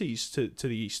opportunities to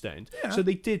the East End. Yeah. So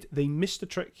they missed a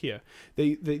trick here.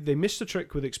 They missed a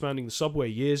trick with expanding the subway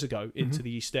years ago into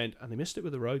the East End, and they missed it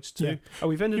with the roads too. Yeah. And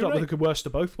we've ended up with the worst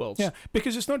of both worlds. Yeah,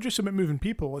 because it's not just about moving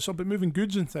people; it's about moving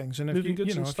goods and things. And if you've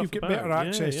got better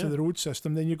access to the road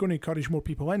system, then you're going to encourage more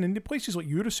people in. And the places like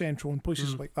Eurocentral and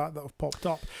places like that have popped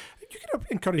up, you can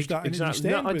encourage that in the East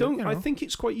End. I think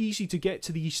it's quite easy to get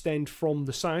to the East End from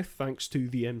the south, thanks to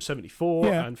the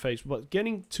M74 and phase. But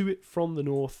getting to it from the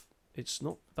north, it's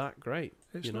not that great.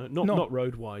 Not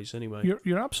road wise anyway.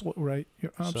 You're absolutely right.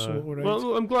 You're absolutely right.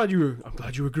 Well, I'm glad you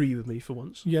agree with me for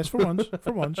once. Yes, for once.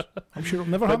 I'm sure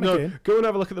it'll never happen again. Go and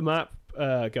have a look at the map,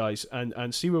 guys,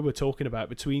 and see where we're talking about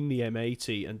between the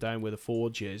M80 and down where the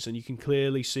Forge is, and you can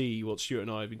clearly see what Stuart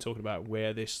and I have been talking about,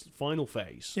 where this final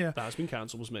phase that has been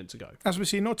cancelled was meant to go. As we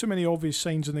say, not too many obvious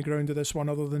signs on the ground of this one,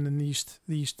 other than in the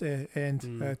east end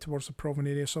towards the Provan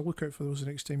area. So look out for those the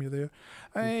next time you're there.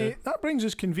 That brings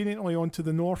us conveniently onto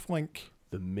the North Link.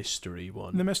 The mystery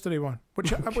one,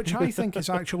 which I think is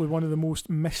actually one of the most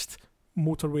missed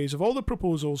motorways of all the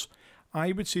proposals.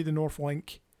 I would say the North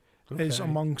Link is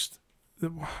amongst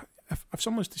the. If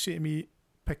someone's to say to me,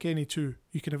 pick any two,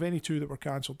 you can have any two that were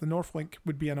cancelled, the North Link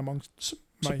would be in amongst.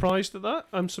 Surprised at that?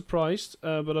 I'm surprised,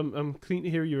 but I'm keen to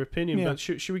hear your opinion. Yeah. But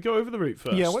should we go over the route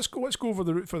first? Yeah, let's go over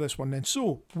the route for this one then.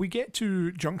 So we get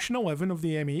to Junction 11 of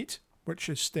the M8, which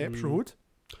is Steps Road.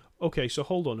 Okay, so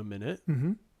hold on a minute.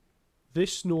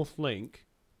 This North Link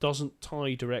doesn't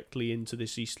tie directly into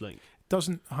this East Link.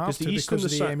 Doesn't have to because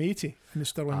of the M80 and the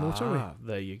Stirling motorway.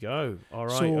 There you go. All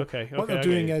right. So okay. What they're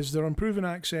doing is they're improving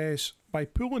access by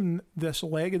pulling this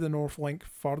leg of the North Link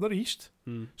further east,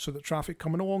 so that traffic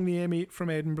coming along the M8 from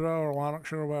Edinburgh or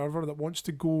Lanarkshire or wherever that wants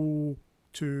to go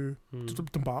to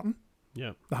Dumbarton,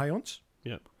 the Highlands,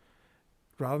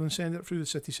 rather than sending it through the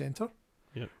city centre,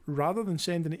 rather than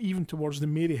sending it even towards the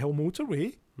Maryhill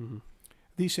motorway.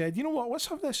 They said, you know what, let's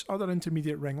have this other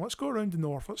intermediate ring. Let's go around the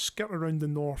north. Let's skirt around the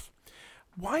north.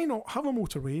 Why not have a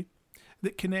motorway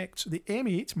that connects the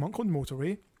M8 Monkland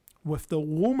motorway with the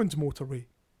Lomond motorway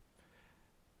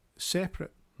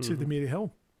separate to the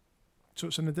Maryhill? So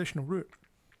it's an additional route.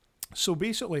 So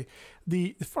basically,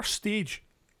 the first stage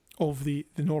of the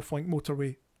North Link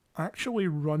motorway actually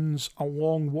runs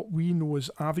along what we know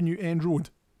as Avenue End Road.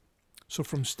 So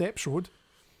from Steps Road.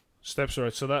 Steps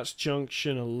Road, so that's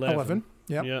Junction 11.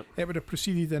 Yeah. It would have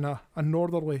proceeded in a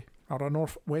northerly or a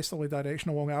northwesterly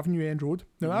direction along Avenue End Road.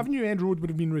 Now, Avenue End Road would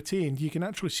have been retained. You can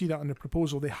actually see that in the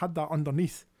proposal. They had that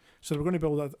underneath. So they were going to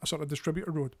build a sort of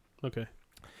distributor road. Okay.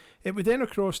 It would then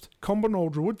have crossed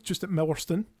Cumbernauld Road, just at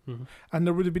Millerston, and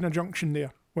there would have been a junction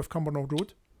there with Cumbernauld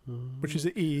Road, which is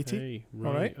the A80. Hey, right,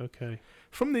 all right. Okay.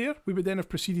 From there, we would then have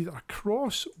proceeded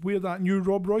across where that new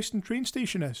Rob Royston train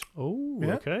station is. Oh,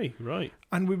 okay, right.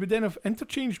 And we would then have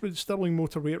interchanged with Stirling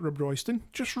motorway at Rob Royston,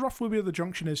 just roughly where the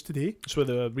junction is today. It's where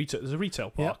there's a retail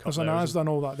park. Yeah, there's an Asda and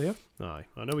all that there. Aye,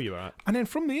 I know where you're at. And then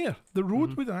from there, the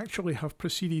road would actually have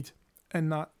proceeded in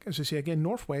that, as I say again,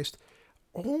 northwest,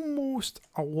 almost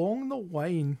along the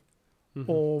line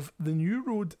of the new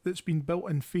road that's been built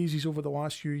in phases over the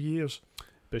last few years.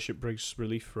 Bishop Briggs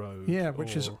Relief Road. Yeah,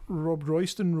 which is Rob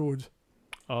Royston Road.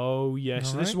 Oh,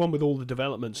 yes. So this is one with all the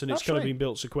developments, and it's kind of been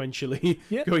built sequentially,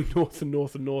 going north and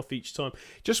north and north each time.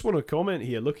 Just want to comment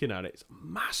here, looking at it, it's a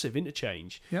massive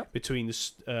interchange between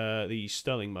the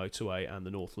Stirling motorway and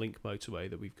the North Link motorway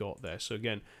that we've got there. So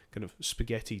again, kind of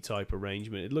spaghetti type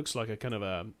arrangement. It looks like a kind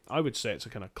of I would say it's a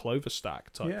kind of clover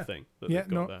stack type thing that they've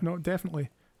got there. No, definitely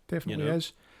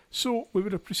is. So we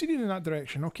would have proceeded in that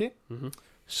direction, okay?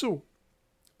 So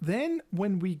then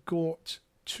when we got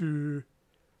to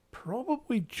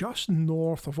probably just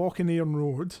north of Auchinleirn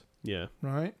Road. Yeah.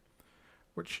 Right?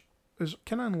 Which is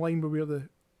kind of in line with where the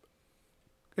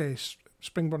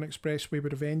Springburn Expressway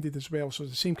would have ended as well, so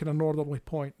it's the same kind of northerly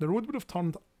point. The road would have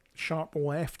turned sharp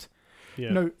left.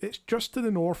 Yeah. Now, it's just to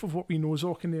the north of what we know as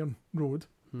Auchinleirn Road,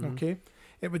 okay?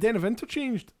 It would then have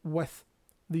interchanged with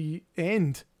the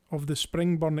end of the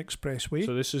Springburn Expressway.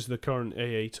 So this is the current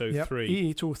A803. Yep,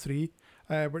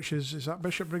 A803, which is that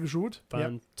Bishopbriggs Road?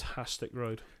 Fantastic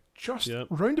road. Just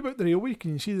round about the railway.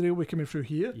 Can you see the railway coming through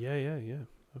here? Yeah.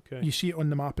 Okay. You see it on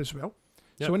the map as well.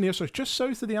 Yep. So in there, so it's just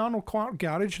south of the Arnold Clark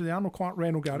Garage, the Arnold Clark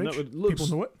Renault Garage. People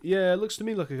know it. Yeah, it looks to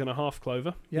me like a kind of half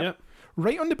clover. Yep.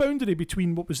 Right on the boundary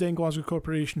between what was then Glasgow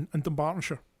Corporation and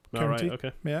Dumbartonshire County. Right,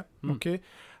 okay. Yeah, okay.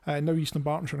 Now East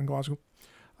Dumbartonshire and Glasgow.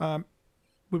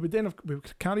 We would then have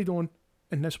carried on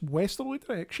in this westerly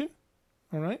direction,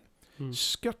 all right,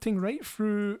 skirting right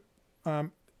through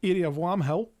area of Lamb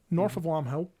Hill, north of Lamb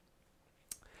Hill.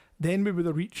 Then we would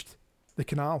have reached the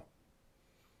canal.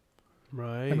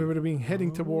 Right. And we would have been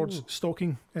heading towards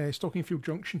Stockingfield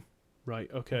Junction. Right,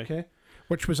 okay. Okay.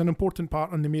 Which was an important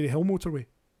part on the Maryhill motorway.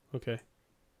 Okay.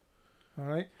 All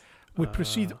right. We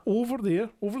proceed over there,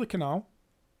 over the canal.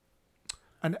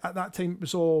 And at that time, it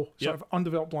was all sort of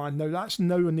undeveloped land. Now, that's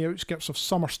now on the outskirts of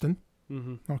Summerston.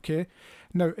 Okay.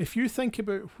 Now, if you think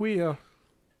about where...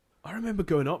 I remember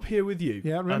going up here with you.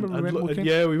 Yeah, I remember we went looking.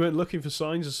 Yeah, we went looking for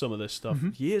signs of some of this stuff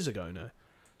years ago now.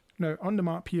 Now, on the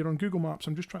map here, on Google Maps,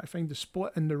 I'm just trying to find the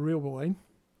split in the railway line.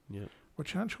 Yeah.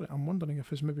 Which actually, I'm wondering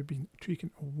if it's maybe been taken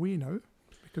away now.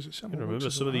 Because it's I remember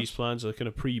some of these plans are kind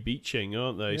of pre-beaching,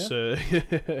 aren't they? Yeah. So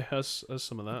it has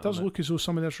some of that. It does look as though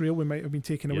some of this railway might have been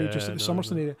taken away just at the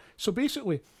Summerston area. So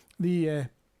basically, the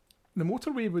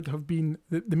motorway would have been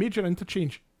the major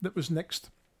interchange that was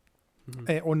next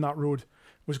on that road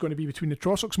was going to be between the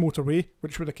Trossachs motorway,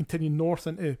 which would have continued north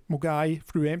into Mulgai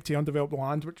through empty undeveloped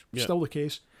land, which is still the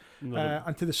case,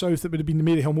 and to the south it would have been the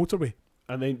Maryhill motorway.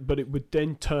 But it would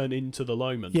then turn into the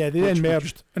Lomond. Yeah, they then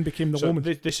merged and became the Lomond.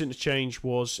 This interchange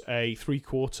was a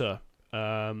 3/4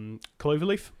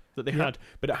 cloverleaf that they had,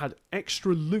 but it had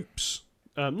extra loops.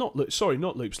 Not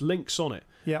loops, links on it.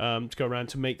 To go around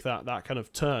to make that kind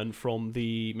of turn from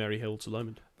the Maryhill to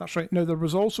Lomond. That's right. Now there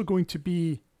was also going to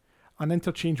be an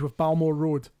interchange with Balmore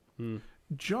Road,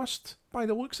 just by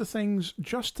the looks of things,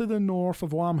 just to the north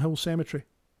of Lamb Hill Cemetery.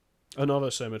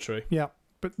 Another cemetery. Yeah.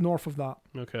 But north of that.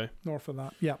 Okay. North of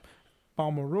that, yeah.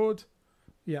 Balmore Road,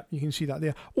 yeah, you can see that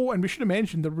there. Oh, and we should have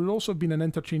mentioned there would also have been an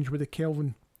interchange with the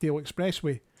Kelvindale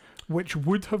Expressway, which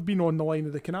would have been on the line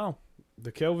of the canal.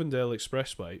 The Kelvindale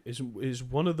Expressway is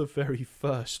one of the very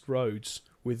first roads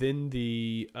within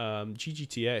the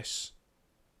GGTS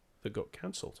that got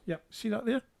cancelled. Yeah, see that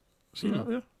there? See that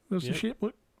there? There's the shape,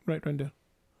 look, right round there.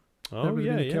 Oh,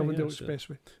 yeah, the Kelvindale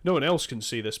Expressway. No one else can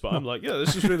see this, but I'm like,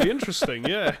 this is really interesting,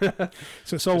 yeah.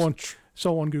 So it's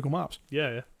all on Google Maps.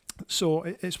 Yeah. So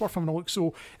it's worth having a look.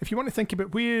 So if you want to think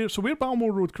about where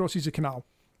Balmore Road crosses the canal,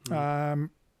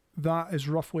 that is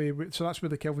roughly, so that's where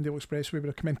the Kelvindale Expressway would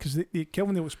have come in, because the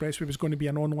Kelvindale Expressway was going to be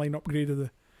an online upgrade of the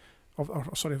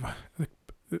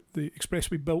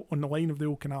expressway built on the line of the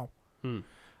old canal.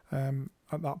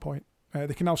 At that point,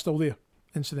 the canal's still there.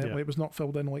 Incidentally, it was not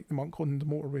filled in like the Monkland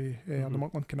motorway or the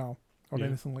Monkland Canal or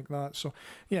anything like that. So,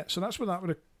 so that's where that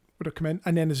would have come in.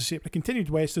 And then, as I say, it continued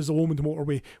west as the Lomond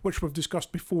motorway, which we've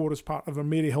discussed before as part of the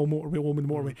Maryhill motorway, Lomond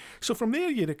motorway. So from there,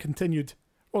 you'd have continued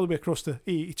all the way across to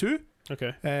A82,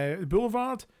 the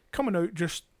boulevard, coming out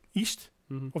just east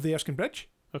of the Erskine Bridge.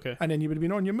 Okay. And then you would have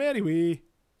been on your merry way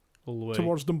all the way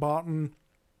towards Dumbarton,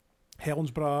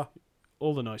 Helensburgh,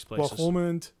 all the nice places. Loch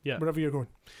Lomond, wherever you're going.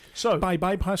 So by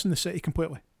bypassing the city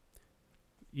completely.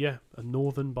 Yeah, a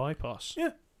northern bypass.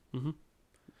 Yeah. And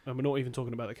we're not even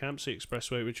talking about the Campsie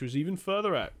Expressway, which was even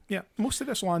further out. Yeah, most of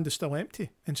this land is still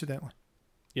empty, incidentally.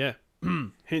 Yeah.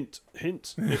 Hint,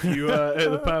 if you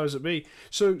the powers that be.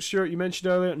 So, Stuart, you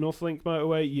mentioned earlier, Northlink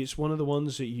motorway, it's one of the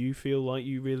ones that you feel like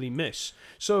you really miss.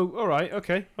 So, all right.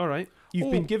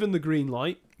 You've been given the green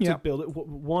light to build it.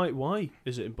 Why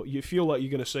is it important? You feel like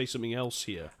you're going to say something else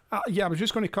here. I was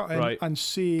just going to cut in and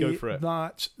say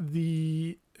that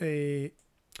the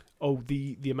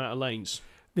amount of lanes.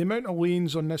 The amount of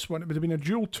lanes on this one, it would have been a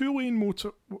dual 2-lane motor.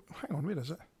 Hang on, where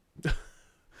is it?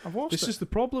 I've lost This is the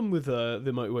problem with the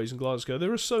motorways in Glasgow.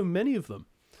 There are so many of them.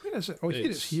 Where is it? Oh, here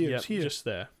it's here. It's here. Just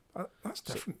there. That's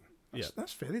different.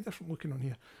 That's very different looking on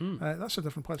here. That's a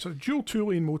different plan. So dual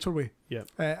 2-lane motorway. Yeah.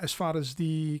 As far as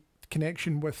the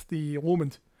connection with the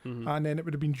Lomond, and then it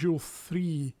would have been dual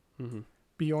 3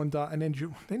 beyond that, and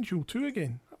then dual 2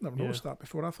 again. never noticed that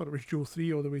before. I thought it was dual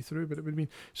 3 all the way through, but it would mean...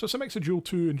 So it's a mix of dual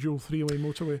 2 and dual 3-lane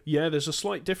motorway. Yeah, there's a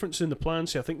slight difference in the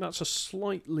plans here. I think that's a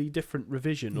slightly different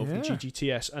revision of the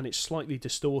GGTS, and it's slightly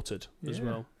distorted as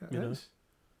well. It is.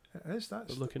 It is.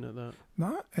 That's looking at that.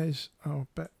 That is a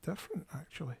bit different,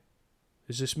 actually.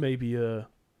 Is this maybe an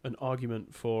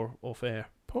argument for off-air?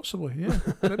 Possibly, yeah.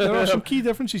 There are some key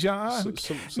differences. Yeah,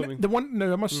 the one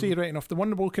now I must say right enough. The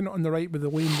one we're looking at on the right with the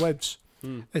lane widths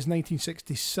is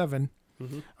 1967.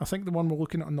 I think the one we're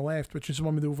looking at on the left, which is the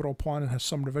one with the overall plan and has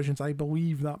some revisions, I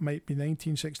believe that might be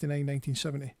 1969,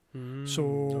 1970.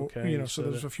 So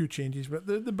there's a few changes, but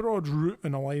the broad route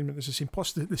and alignment is the same.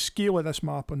 Plus the scale of this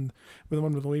map and with the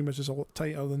one with the lane widths is a lot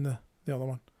tighter than the other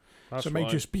one. So it might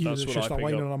just be that it's just a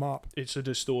line on a map. It's a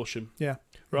distortion. Yeah,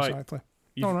 right. Exactly.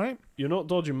 All right. You're not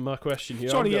dodging my question here.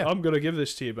 Sorry, I'm going to give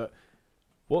this to you, but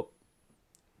what?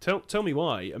 Tell me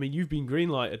why. I mean, you've been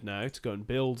green-lighted now to go and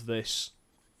build this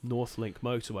Northlink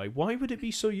motorway. Why would it be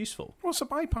so useful? Well, it's a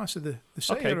bypass of the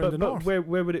city around the north. Where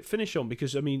would it finish on?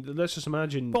 Because, I mean, let's just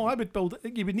imagine... Well, I would build...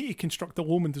 You would need to construct the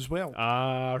Lomond as well.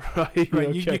 Right.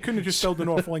 Okay. You couldn't just build the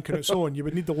Northlink on its own. You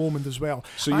would need the Lomond as well.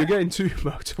 So you're getting two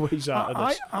motorways out of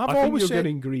this. I think you're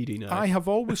getting greedy now. I have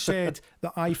always said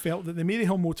that I felt that the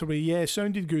Maryhill motorway,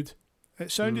 sounded good.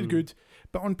 It sounded good.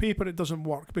 But on paper, it doesn't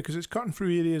work because it's cutting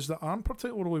through areas that aren't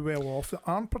particularly well off, that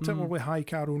aren't particularly high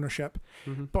car ownership.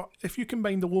 But if you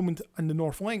combine the Lomond and the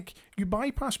North Link, you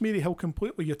bypass Maryhill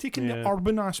completely. You're taking the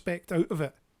urban aspect out of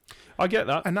it. I get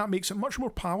that. And that makes it much more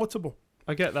palatable.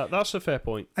 I get that. That's a fair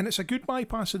point. And it's a good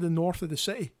bypass of the north of the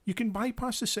city. You can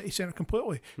bypass the city centre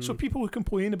completely. So people who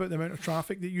complain about the amount of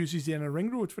traffic that uses the inner ring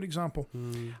road, for example,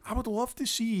 I would love to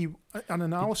see an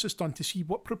analysis done to see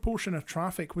what proportion of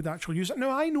traffic would actually use it. Now,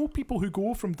 I know people who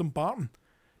go from Dumbarton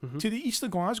to the east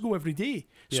of Glasgow every day.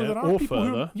 So there are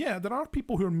people there are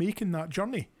people who are making that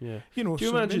journey. Yeah. You know, do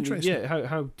you imagine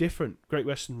how different Great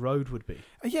Western Road would be?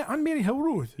 And Maryhill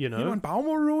Road. And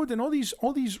Balmore Road and all these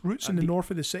routes in the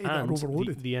north of the city that are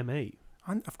overloaded. The M8.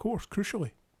 And of course, crucially,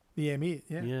 the M8,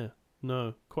 Yeah.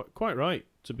 No, quite right,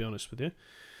 to be honest with you.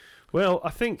 Well,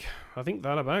 I think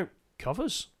that about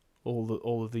covers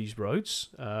all of these roads.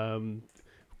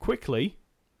 Quickly,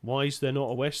 why is there not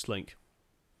a Westlink?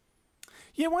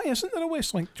 Yeah, why isn't there a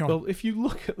Westlink, John? Well, if you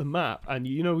look at the map, and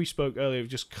we spoke earlier,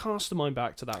 just cast the mind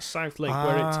back to that South Link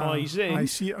where it ties in. I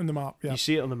see it on the map, yeah. You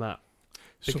see it on the map.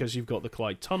 Because you've got the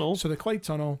Clyde Tunnel. So the Clyde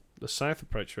Tunnel. The south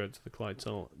approach road to the Clyde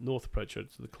Tunnel, north approach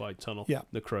road to the Clyde Tunnel,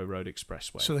 the Crow Road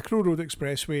Expressway. So the Crow Road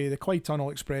Expressway, the Clyde Tunnel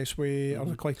Expressway, or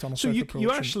the Clyde Tunnel So South approach.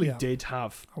 You actually did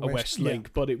have a West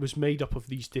Link, but it was made up of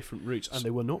these different routes, and they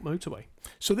were not motorway.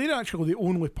 So they're actually the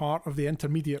only part of the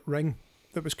intermediate ring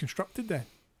that was constructed then,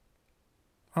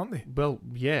 aren't they? Well,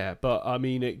 yeah, but I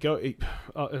mean,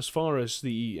 as far as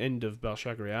the end of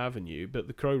Balshagary Avenue, but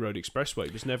the Crow Road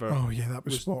Expressway was never... Oh, yeah, that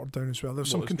was watered down as well.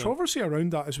 There's some controversy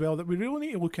around that as well that we really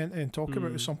need to look into and talk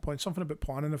about at some point. Something about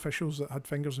planning officials that had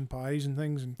fingers in pies and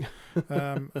things.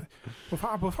 And we've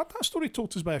had that story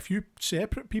told to us by a few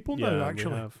separate people now,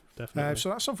 actually. We have, definitely. So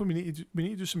that's something we need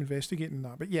to do some investigating on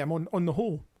that. But yeah, on the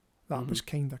whole, that was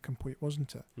kind of complete,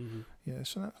 wasn't it? Yeah,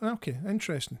 so okay,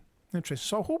 interesting.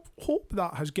 So I hope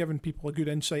that has given people a good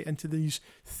insight into these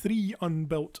 3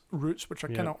 unbuilt routes, which are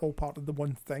kind of all part of the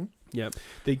one thing. Yeah,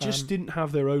 they just didn't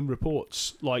have their own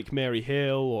reports like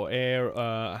Maryhill or Ayr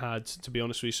had, to be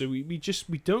honest with you. So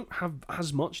we don't have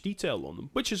as much detail on them,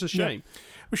 which is a shame.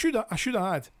 Yeah. I should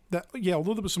add that,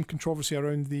 although there was some controversy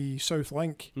around the South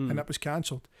Link and it was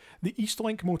cancelled, the East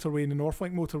Link motorway and the North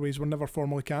Link motorways were never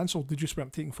formally cancelled. They just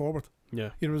weren't taken forward.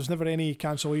 Yeah. There was never any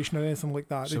cancellation or anything like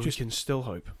that. So we can still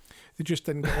hope. They just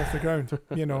didn't get off the ground,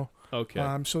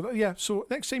 Okay. So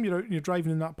next time you're out and you're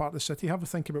driving in that part of the city, have a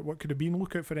think about what could have been.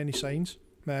 Look out for any signs.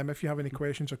 If you have any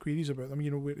questions or queries about them,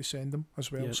 you know where to send them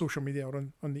as well. Social media or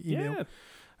on the email.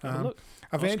 Yeah.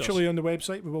 Eventually on the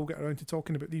website, we will get around to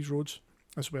talking about these roads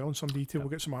as well in some detail. We'll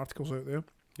get some articles out there.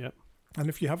 Yep. And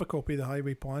if you have a copy of the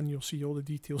highway plan, you'll see all the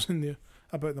details in there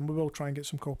about them. We will try and get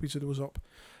some copies of those up,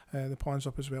 the plans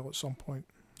up as well at some point.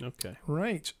 Okay.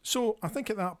 Right. So I think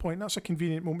at that point, that's a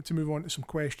convenient moment to move on to some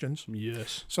questions.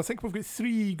 Yes. So I think we've got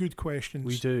 3 good questions.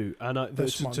 We do. And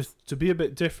to be a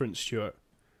bit different, Stuart,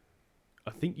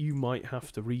 I think you might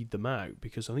have to read them out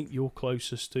because I think you're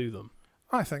closest to them.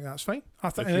 I think that's fine. I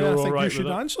think you should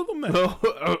answer them then.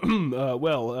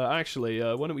 Actually,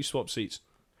 why don't we swap seats?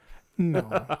 No,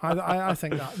 I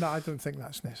think that. No, I don't think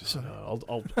that's necessary.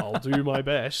 I'll do my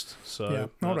best. So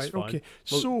all right. Fine. Okay.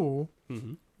 So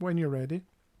when you're ready.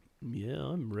 Yeah,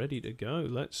 I'm ready to go.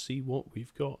 Let's see what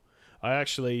we've got. I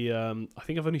actually, I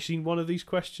think I've only seen one of these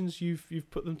questions. You've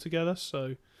put them together,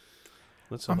 so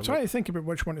I'm trying to think about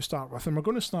which one to start with, and we're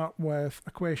going to start with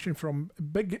a question from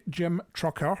Big Jim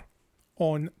Trucker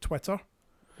on Twitter.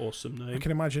 Awesome name. I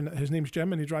can imagine that his name's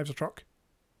Jim and he drives a truck.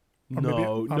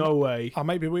 No way. I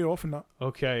might be way off in that.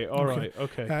 Okay, all right,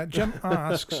 okay. Jim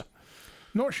asks,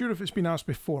 not sure if it's been asked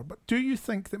before, but do you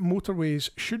think that motorways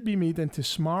should be made into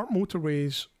smart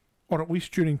motorways, or at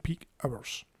least during peak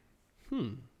hours?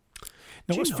 Now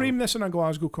let's frame this in a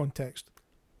Glasgow context.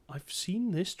 I've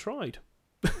seen this tried.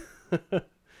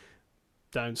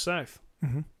 Down south.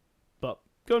 Mm-hmm. But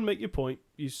go and make your point.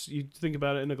 You think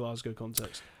about it in a Glasgow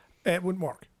context. It wouldn't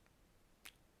work.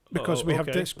 Because we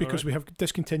have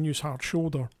discontinuous hard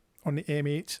shoulder on the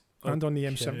M8 and on the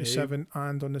M77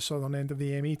 and on the southern end of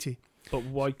the M80. But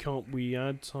why can't we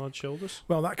add hard shoulders?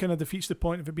 Well, that kind of defeats the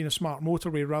point of it being a smart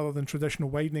motorway rather than traditional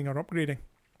widening or upgrading.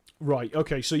 Right,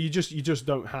 okay, so you just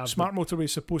don't have... Smart motorway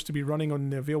is supposed to be running on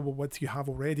the available width you have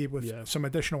already with some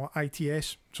additional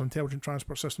ITS, so intelligent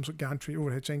transport systems like gantry,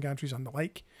 overhead sign gantries and the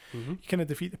like. Mm-hmm. You kind of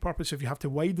defeat the purpose if you have to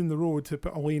widen the road to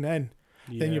put a lane in.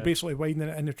 Then you're basically widening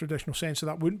it in the traditional sense, so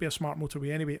that wouldn't be a smart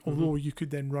motorway anyway, although you could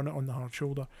then run it on the hard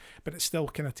shoulder, but it still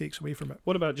kind of takes away from it.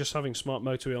 What about just having smart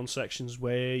motorway on sections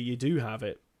where you do have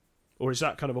it? Or is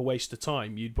that kind of a waste of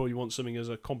time? You'd probably want something as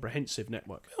a comprehensive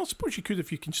network. Well, I suppose you could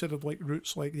if you considered like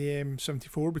routes like the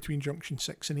M74 between junction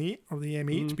 6 and 8, or the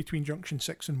M8 between junction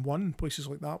 6 and 1, places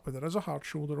like that where there is a hard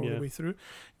shoulder all the way through.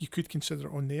 You could consider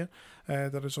it on there.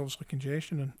 There is obviously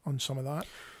congestion on some of that.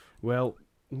 Well,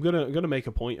 I'm gonna make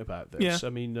a point about this. I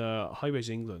mean,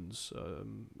 Highways England's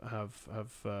have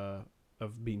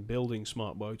been building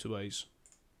smart motorways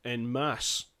en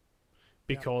masse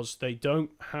because they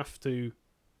don't have to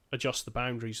adjust the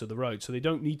boundaries of the road, so they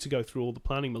don't need to go through all the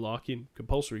planning malarkey and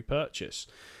compulsory purchase.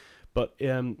 But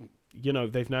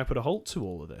they've now put a halt to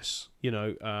all of this.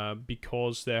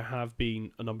 Because there have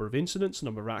been a number of incidents, a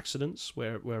number of accidents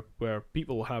where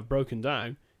people have broken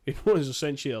down in what is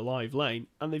essentially a live lane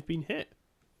and they've been hit.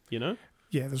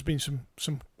 Yeah, there's been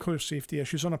some clear safety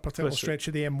issues on a particular stretch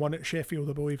of the M1 at Sheffield,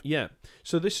 I believe. Yeah.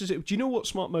 So this is it. Do you know what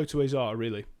smart motorways are,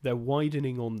 really? They're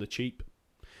widening on the cheap.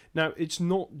 Now, it's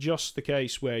not just the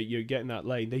case where you're getting that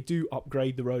lane. They do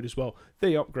upgrade the road as well.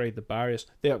 They upgrade the barriers.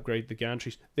 They upgrade the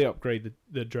gantries. They upgrade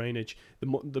the drainage. The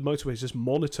motorway is just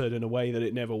monitored in a way that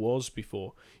it never was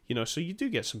before. So you do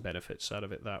get some benefits out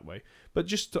of it that way. But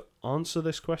just to answer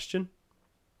this question,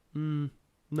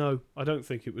 no, I don't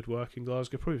think it would work in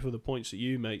Glasgow. Probably for the points that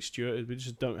you make, Stuart. We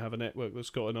just don't have a network that's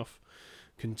got enough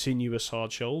continuous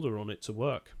hard shoulder on it to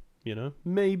work.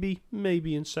 Maybe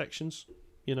in sections.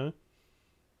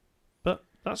 But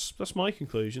that's my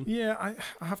conclusion. Yeah,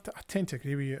 I tend to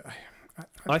agree with you.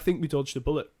 I think we dodged a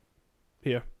bullet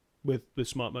here with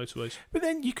smart motorways. But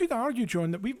then you could argue,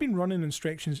 John, that we've been running in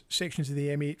sections of the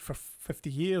M8 for 50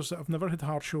 years that have never had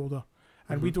hard shoulder.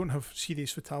 And we don't have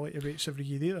serious fatality rates every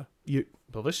year either.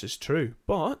 Well, this is true,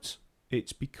 but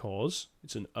it's because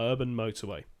it's an urban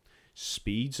motorway.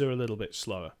 Speeds are a little bit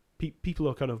slower. People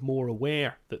are kind of more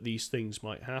aware that these things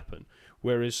might happen.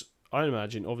 Whereas I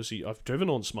imagine, obviously, I've driven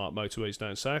on smart motorways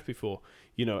down south before,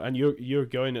 and you're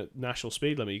going at national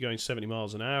speed limit. You're going 70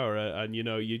 miles an hour, and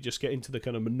you just get into the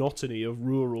kind of monotony of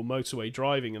rural motorway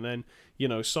driving, and then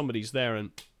somebody's there and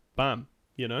bam.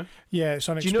 Yeah, it's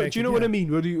unexpected. Do you know what I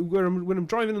mean? When I'm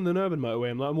driving in an urban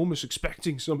motorway, I'm almost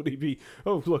expecting somebody to be,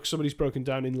 oh, look, somebody's broken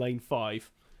down in lane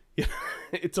 5.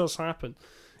 It does happen.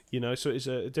 So it's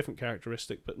a different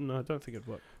characteristic, but no, I don't think it'd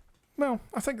work. Well,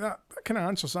 I think that kind of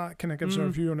answers that, kind of gives our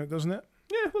view on it, doesn't it?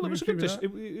 Yeah, well, it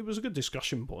was a good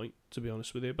discussion point, to be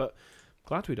honest with you, but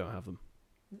glad we don't have them.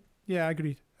 Yeah,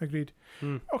 agreed.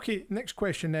 Okay, next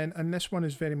question then, and this one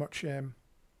is very much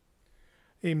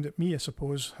aimed at me, I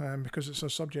suppose, because it's a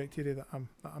subject area that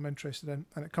I'm interested in,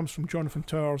 and it comes from Jonathan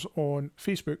Towers on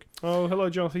Facebook. Oh, hello,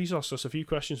 Jonathan. He's asked us a few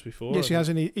questions before. Yes, he has,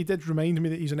 and he did remind me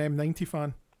that he's an M90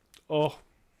 fan. Oh,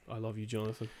 I love you,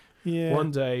 Jonathan. Yeah. One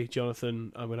day,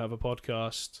 Jonathan, I'm going to have a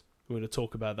podcast. We're going to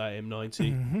talk about that M90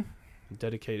 and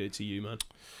dedicate it to you, man.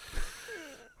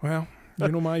 Well, you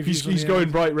know my views. He's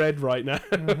going bright red right now.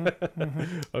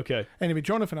 Okay. Anyway,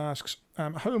 Jonathan asks,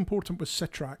 how important was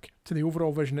Citrac to the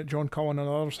overall vision that John Cullen and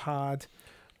others had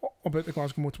about the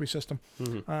Glasgow motorway system?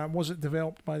 Was it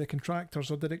developed by the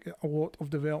contractors, or did it get a lot of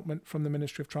development from the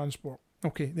Ministry of Transport?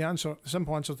 Okay, the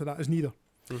simple answer to that is neither.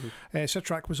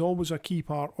 Citrac was always a key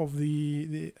part of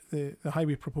the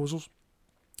highway proposals.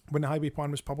 When the highway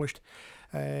plan was published,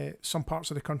 some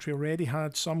parts of the country already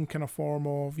had some kind of form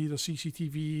of either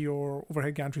CCTV or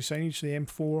overhead gantry signage. The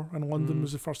M4 in London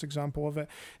was the first example of it.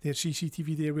 They had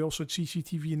CCTV there. We also had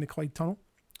CCTV in the Clyde Tunnel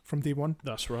from day one.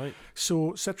 That's right.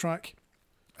 So Citrac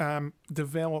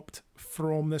developed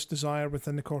from this desire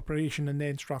within the corporation and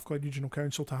then Strathclyde Regional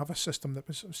Council to have a system that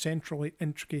was a centrally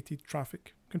integrated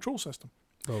traffic control system.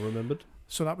 Well remembered.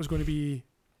 So that was going to be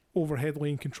overhead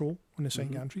lane control on the sign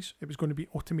gantries. It was going to be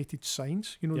automated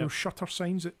signs, those shutter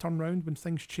signs that turn round when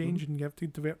things change and you have to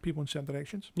divert people in certain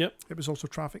directions. Yep. It was also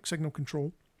traffic signal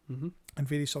control and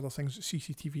various other things,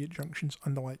 CCTV at junctions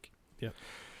and the like. Yep.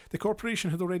 The corporation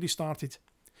had already started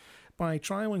by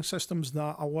trialling systems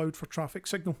that allowed for traffic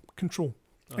signal control.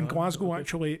 And Glasgow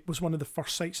actually was one of the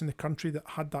first sites in the country that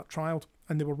had that trialled,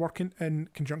 and they were working in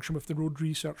conjunction with the Road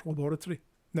Research Laboratory,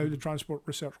 now the Transport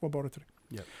Research Laboratory.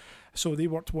 Yep. So they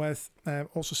worked with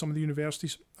also some of the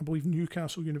universities. I believe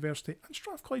Newcastle University and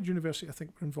Strathclyde University, I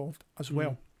think, were involved as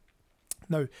well.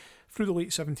 Now, through the late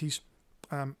 70s,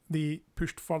 they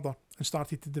pushed further and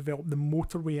started to develop the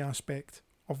motorway aspect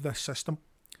of this system.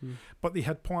 But they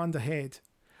had planned ahead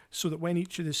so that when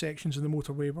each of the sections of the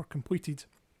motorway were completed,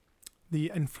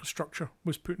 the infrastructure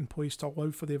was put in place to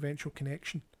allow for the eventual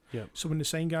connection. Yep. So when the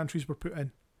sign gantries were put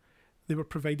in, they were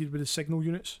provided with the signal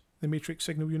units, the matrix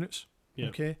signal units. Yep.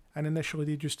 Okay, and initially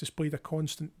they just displayed a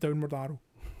constant downward arrow.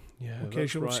 Yeah, okay,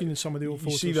 as you've seen in some of the old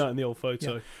photos. You see that in the old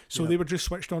photo. Yeah. So they were just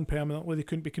switched on permanently. They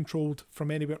couldn't be controlled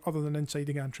from anywhere other than inside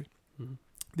the gantry.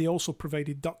 They also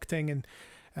provided ducting and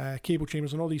cable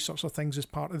chambers and all these sorts of things as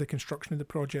part of the construction of the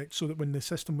project, so that when the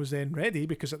system was then ready,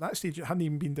 because at that stage it hadn't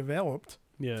even been developed,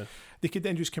 they could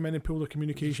then just come in and pull the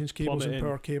communications cables and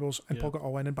power cables and plug it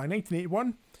all in. And by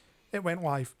 1981, it went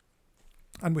live.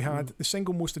 And we had the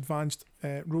single most advanced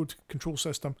road control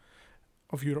system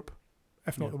of Europe,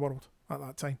 if not the world, at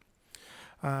that time.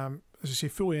 As I say,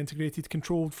 fully integrated,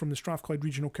 controlled from the Strathclyde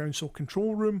Regional Council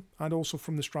control room and also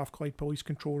from the Strathclyde Police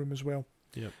control room as well.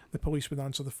 Yep. The police would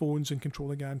answer the phones and control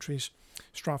the gantries.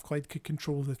 Strathclyde could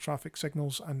control the traffic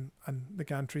signals and the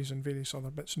gantries and various other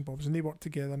bits and bobs, and they worked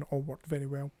together and it all worked very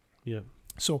well. Yeah.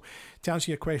 So, to answer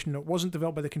your question, it wasn't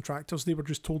developed by the contractors, they were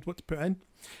just told what to put in.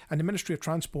 And the Ministry of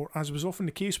Transport, as was often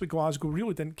the case with Glasgow,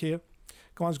 really didn't care.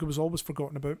 Glasgow was always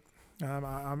forgotten about.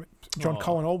 John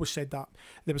Cullen always said that.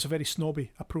 There was a very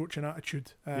snobby approach and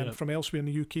attitude from elsewhere in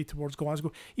the UK towards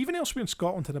Glasgow. Even elsewhere in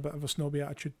Scotland had a bit of a snobby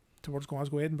attitude towards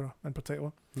Glasgow, Edinburgh in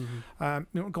particular.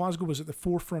 Glasgow was at the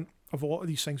forefront of a lot of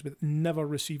these things, but never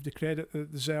received the credit that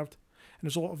it deserved. And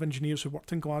there's a lot of engineers who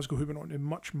worked in Glasgow who went on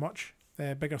to much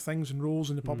bigger things and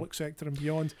roles in the public sector and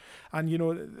beyond. And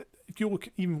if you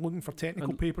looking for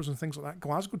technical papers and things like that,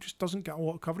 Glasgow just doesn't get a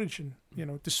lot of coverage. And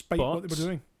despite what they were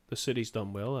doing, the city's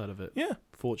done well out of it. Yeah,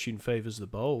 fortune favours the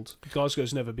bold.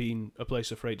 Glasgow's never been a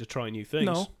place afraid to try new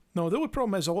things. No. The only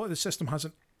problem is a lot of the system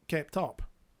hasn't kept up,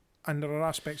 and there are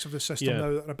aspects of the system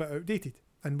now that are a bit outdated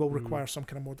and will require some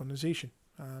kind of modernisation.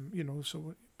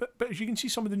 But as you can see,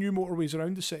 some of the new motorways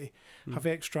around the city have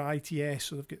extra ITS,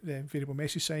 so they've got variable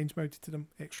message signs mounted to them,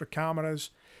 extra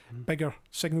cameras, bigger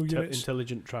signal units,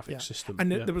 intelligent traffic system.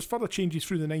 And there was further changes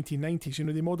through the 1990s.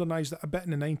 They modernised it a bit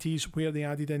in the 90s, where they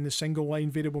added in the single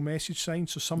line variable message sign.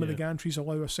 So some of the gantries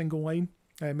allow a single line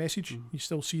message. You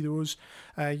still see those.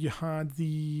 You had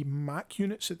the MAC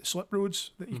units at the slip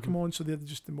roads that you come on, so they're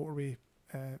just the motorway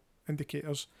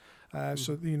indicators.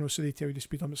 So they tell you the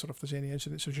speed limits or if there's any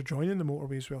incidents as you're joining the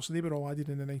motorway as well. So they were all added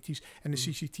in the 90s, and the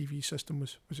CCTV system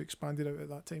was expanded out at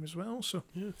that time as well. So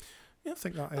I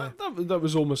think that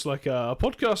was almost like a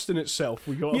podcast in itself.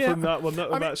 We got from that one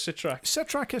about Citrac.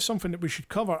 Citrac is something that we should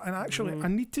cover, and actually I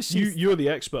need to say you're the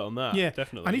expert on that. Yeah,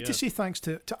 definitely. I need to say thanks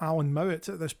to Alan Mowat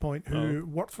at this point, who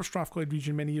worked for Strathclyde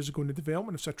Region many years ago in the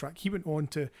development of Citrac. He went on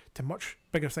to much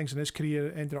bigger things in his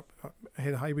career, ended up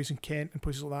head of highways in Kent and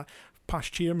places like that.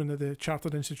 Past chairman of the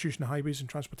Chartered Institution of Highways and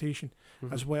Transportation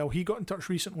as well. He got in touch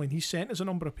recently and he sent us a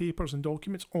number of papers and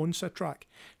documents on Citrac.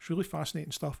 It's really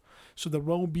fascinating stuff. So there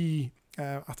will be,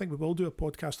 I think we will do a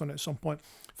podcast on it at some point.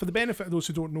 For the benefit of those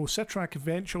who don't know, Citrac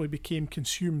eventually became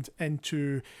consumed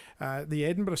into the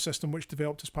Edinburgh system, which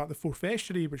developed as part of the Forth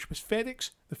Estuary, which was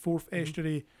FedEx, the Forth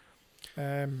Estuary.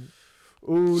 No,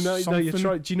 you're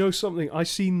trying. Do you know something? I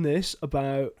seen this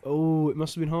about, it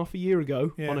must have been half a year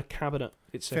ago on a cabinet.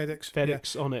 It said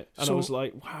FedEx on it. And I was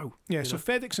like, wow. Yeah, so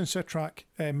FedEx and Citrac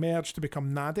merged to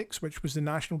become NADIX, which was the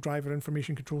National Driver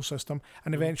Information Control System.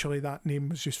 And eventually that name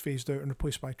was just phased out and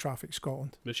replaced by Traffic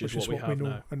Scotland, which is what we know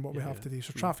now. And what we have today.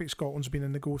 So Traffic Scotland's been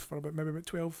in the growth for about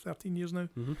 12, 13 years now.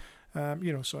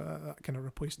 So that kind of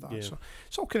replaced that. So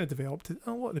it's all kind of developed.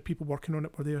 A lot of the people working on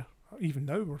it were there, even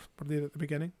now, were there at the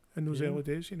beginning in those early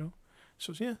days,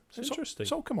 So, it's interesting.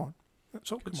 It's all come on.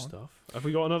 That's all. Good stuff. Have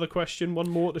we got another question? One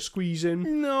more to squeeze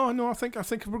in? No. I think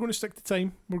we're going to stick to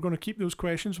time. We're going to keep those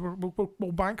questions.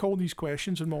 We'll bank all these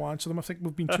questions and we'll answer them. I think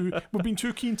we've been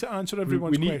too keen to answer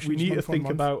everyone's questions. We need to think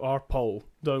about our poll,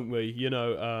 don't we? You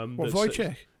know,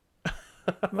 Wojciech.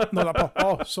 not that poll.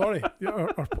 Oh, sorry.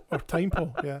 Our time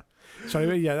poll. Yeah.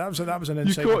 Sorry. Yeah, that was an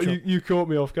inside. You caught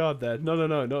me off guard there. No,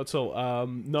 not at all.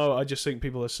 No, I just think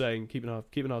people are saying keeping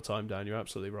our time down. You're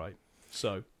absolutely right.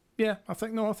 So. Yeah, I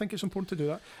think it's important to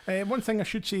do that. One thing I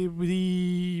should say,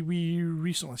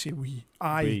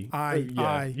 I.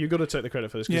 You've got to take the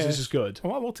credit for this because this is good. Oh,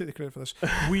 I will take the credit for this.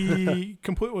 We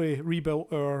completely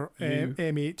rebuilt our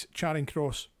M8 Charing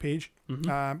Cross page.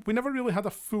 Mm-hmm. We never really had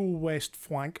a full west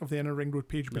flank of the Inner Ring Road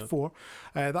page before.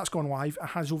 That's gone live. It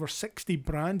has over 60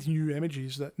 brand new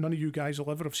images that none of you guys will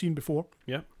ever have seen before.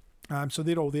 Yeah. So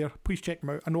they're all there. Please check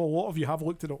them out. I know a lot of you have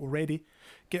looked at it already.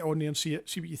 Get on there and see it.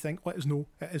 See what you think. Let us know.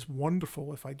 It is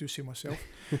wonderful, if I do say myself.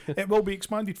 It will be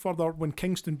expanded further when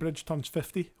Kingston Bridge turns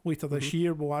 50 later this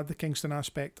year. We'll add the Kingston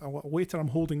aspect a little later. I'm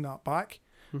holding that back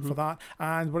for that.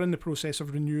 And we're in the process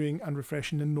of renewing and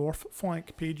refreshing the North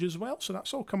Flank page as well. So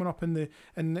that's all coming up in the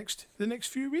next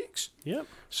few weeks. Yep.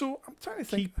 So I'm trying to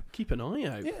think. Keep an eye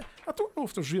out. Yeah. I don't know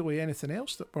if there's really anything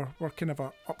else that we're kind of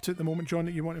up to at the moment, John,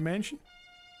 that you want to mention.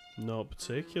 Not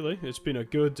particularly. It's been a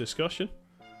good discussion.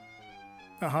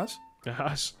 It has.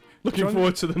 Looking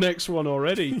forward to the next one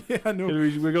already. Yeah, I know.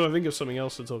 We're going to think of something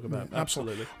else to talk about. Yeah,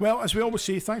 absolutely. Well, as we always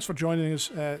say, thanks for joining us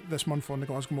this month on the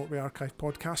Glasgow Motorway Archive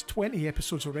podcast. 20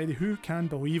 episodes already. Who can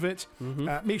believe it?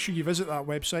 Mm-hmm. Make sure you visit that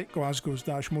website,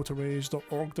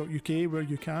 glasgows-motorways.org.uk, where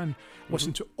you can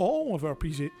listen to all of our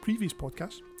previous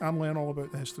podcasts and learn all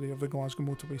about the history of the Glasgow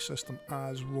Motorway system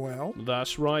as well.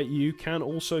 That's right. You can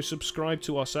also subscribe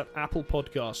to us at Apple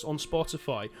Podcasts, on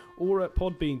Spotify, or at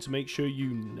Podbean to make sure you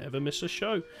never miss a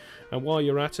show. And while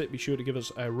you're at it, be sure to give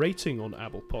us a rating on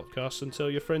Apple Podcasts and tell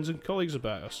your friends and colleagues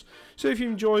about us. So if you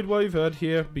enjoyed what you've heard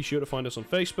here, be sure to find us on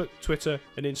Facebook, Twitter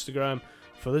and Instagram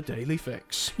for the Daily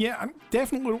Fix. Yeah, and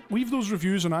definitely leave those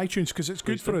reviews on iTunes because it's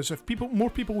good for us. If more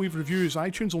people leave reviews,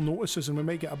 iTunes will notice us and we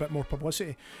might get a bit more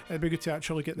publicity. It'd be good to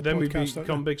actually get the podcast out. Then we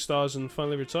become big stars and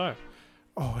finally retire.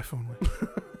 Oh, if only.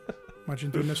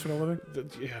 Imagine doing this for a living.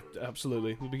 Yeah,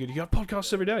 absolutely. It'd be good. You got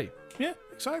podcasts every day. Yeah,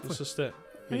 exactly. That's just it.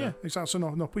 Yeah, exactly. So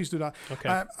no, please do that.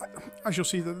 Okay. As you'll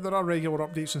see, there are regular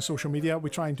updates on social media. We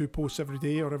try and do posts every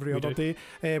day or every other day.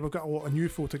 We've got a lot of new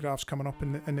photographs coming up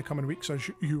in the coming weeks, as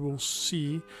you will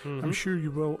see. Mm-hmm. I'm sure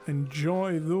you will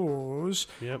enjoy those.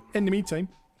 Yep. In the meantime,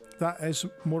 that is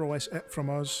more or less it from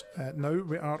us. Now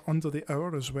we are under the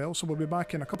hour as well, so we'll be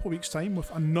back in a couple of weeks' time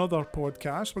with another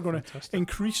podcast. We're going to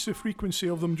increase the frequency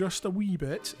of them just a wee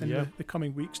bit in the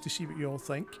coming weeks to see what you all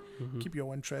think. Keep you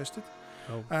all interested.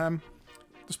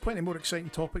 There's plenty more exciting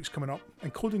topics coming up,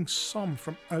 including some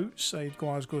from outside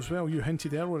Glasgow as well. You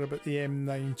hinted earlier about the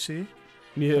M90.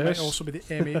 Yes. There might also be the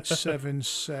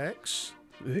M876.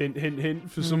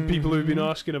 Hint for some people who've been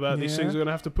asking about these things. We're going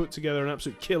to have to put together an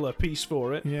absolute killer piece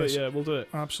for it. Yes. But yeah, we'll do it.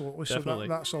 Absolutely. Definitely.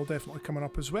 So that's all definitely coming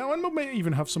up as well. And we might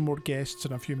even have some more guests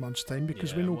in a few months' time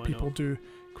because we know people do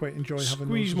quite enjoy having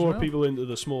those. Squeeze more people into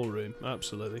the small room.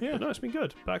 Absolutely. Yeah. But no, it's been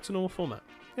good. Back to normal format.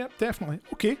 Yep, definitely.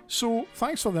 Okay, so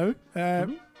thanks for now.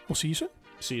 We'll see you soon.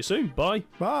 See you soon. Bye.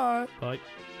 Bye. Bye.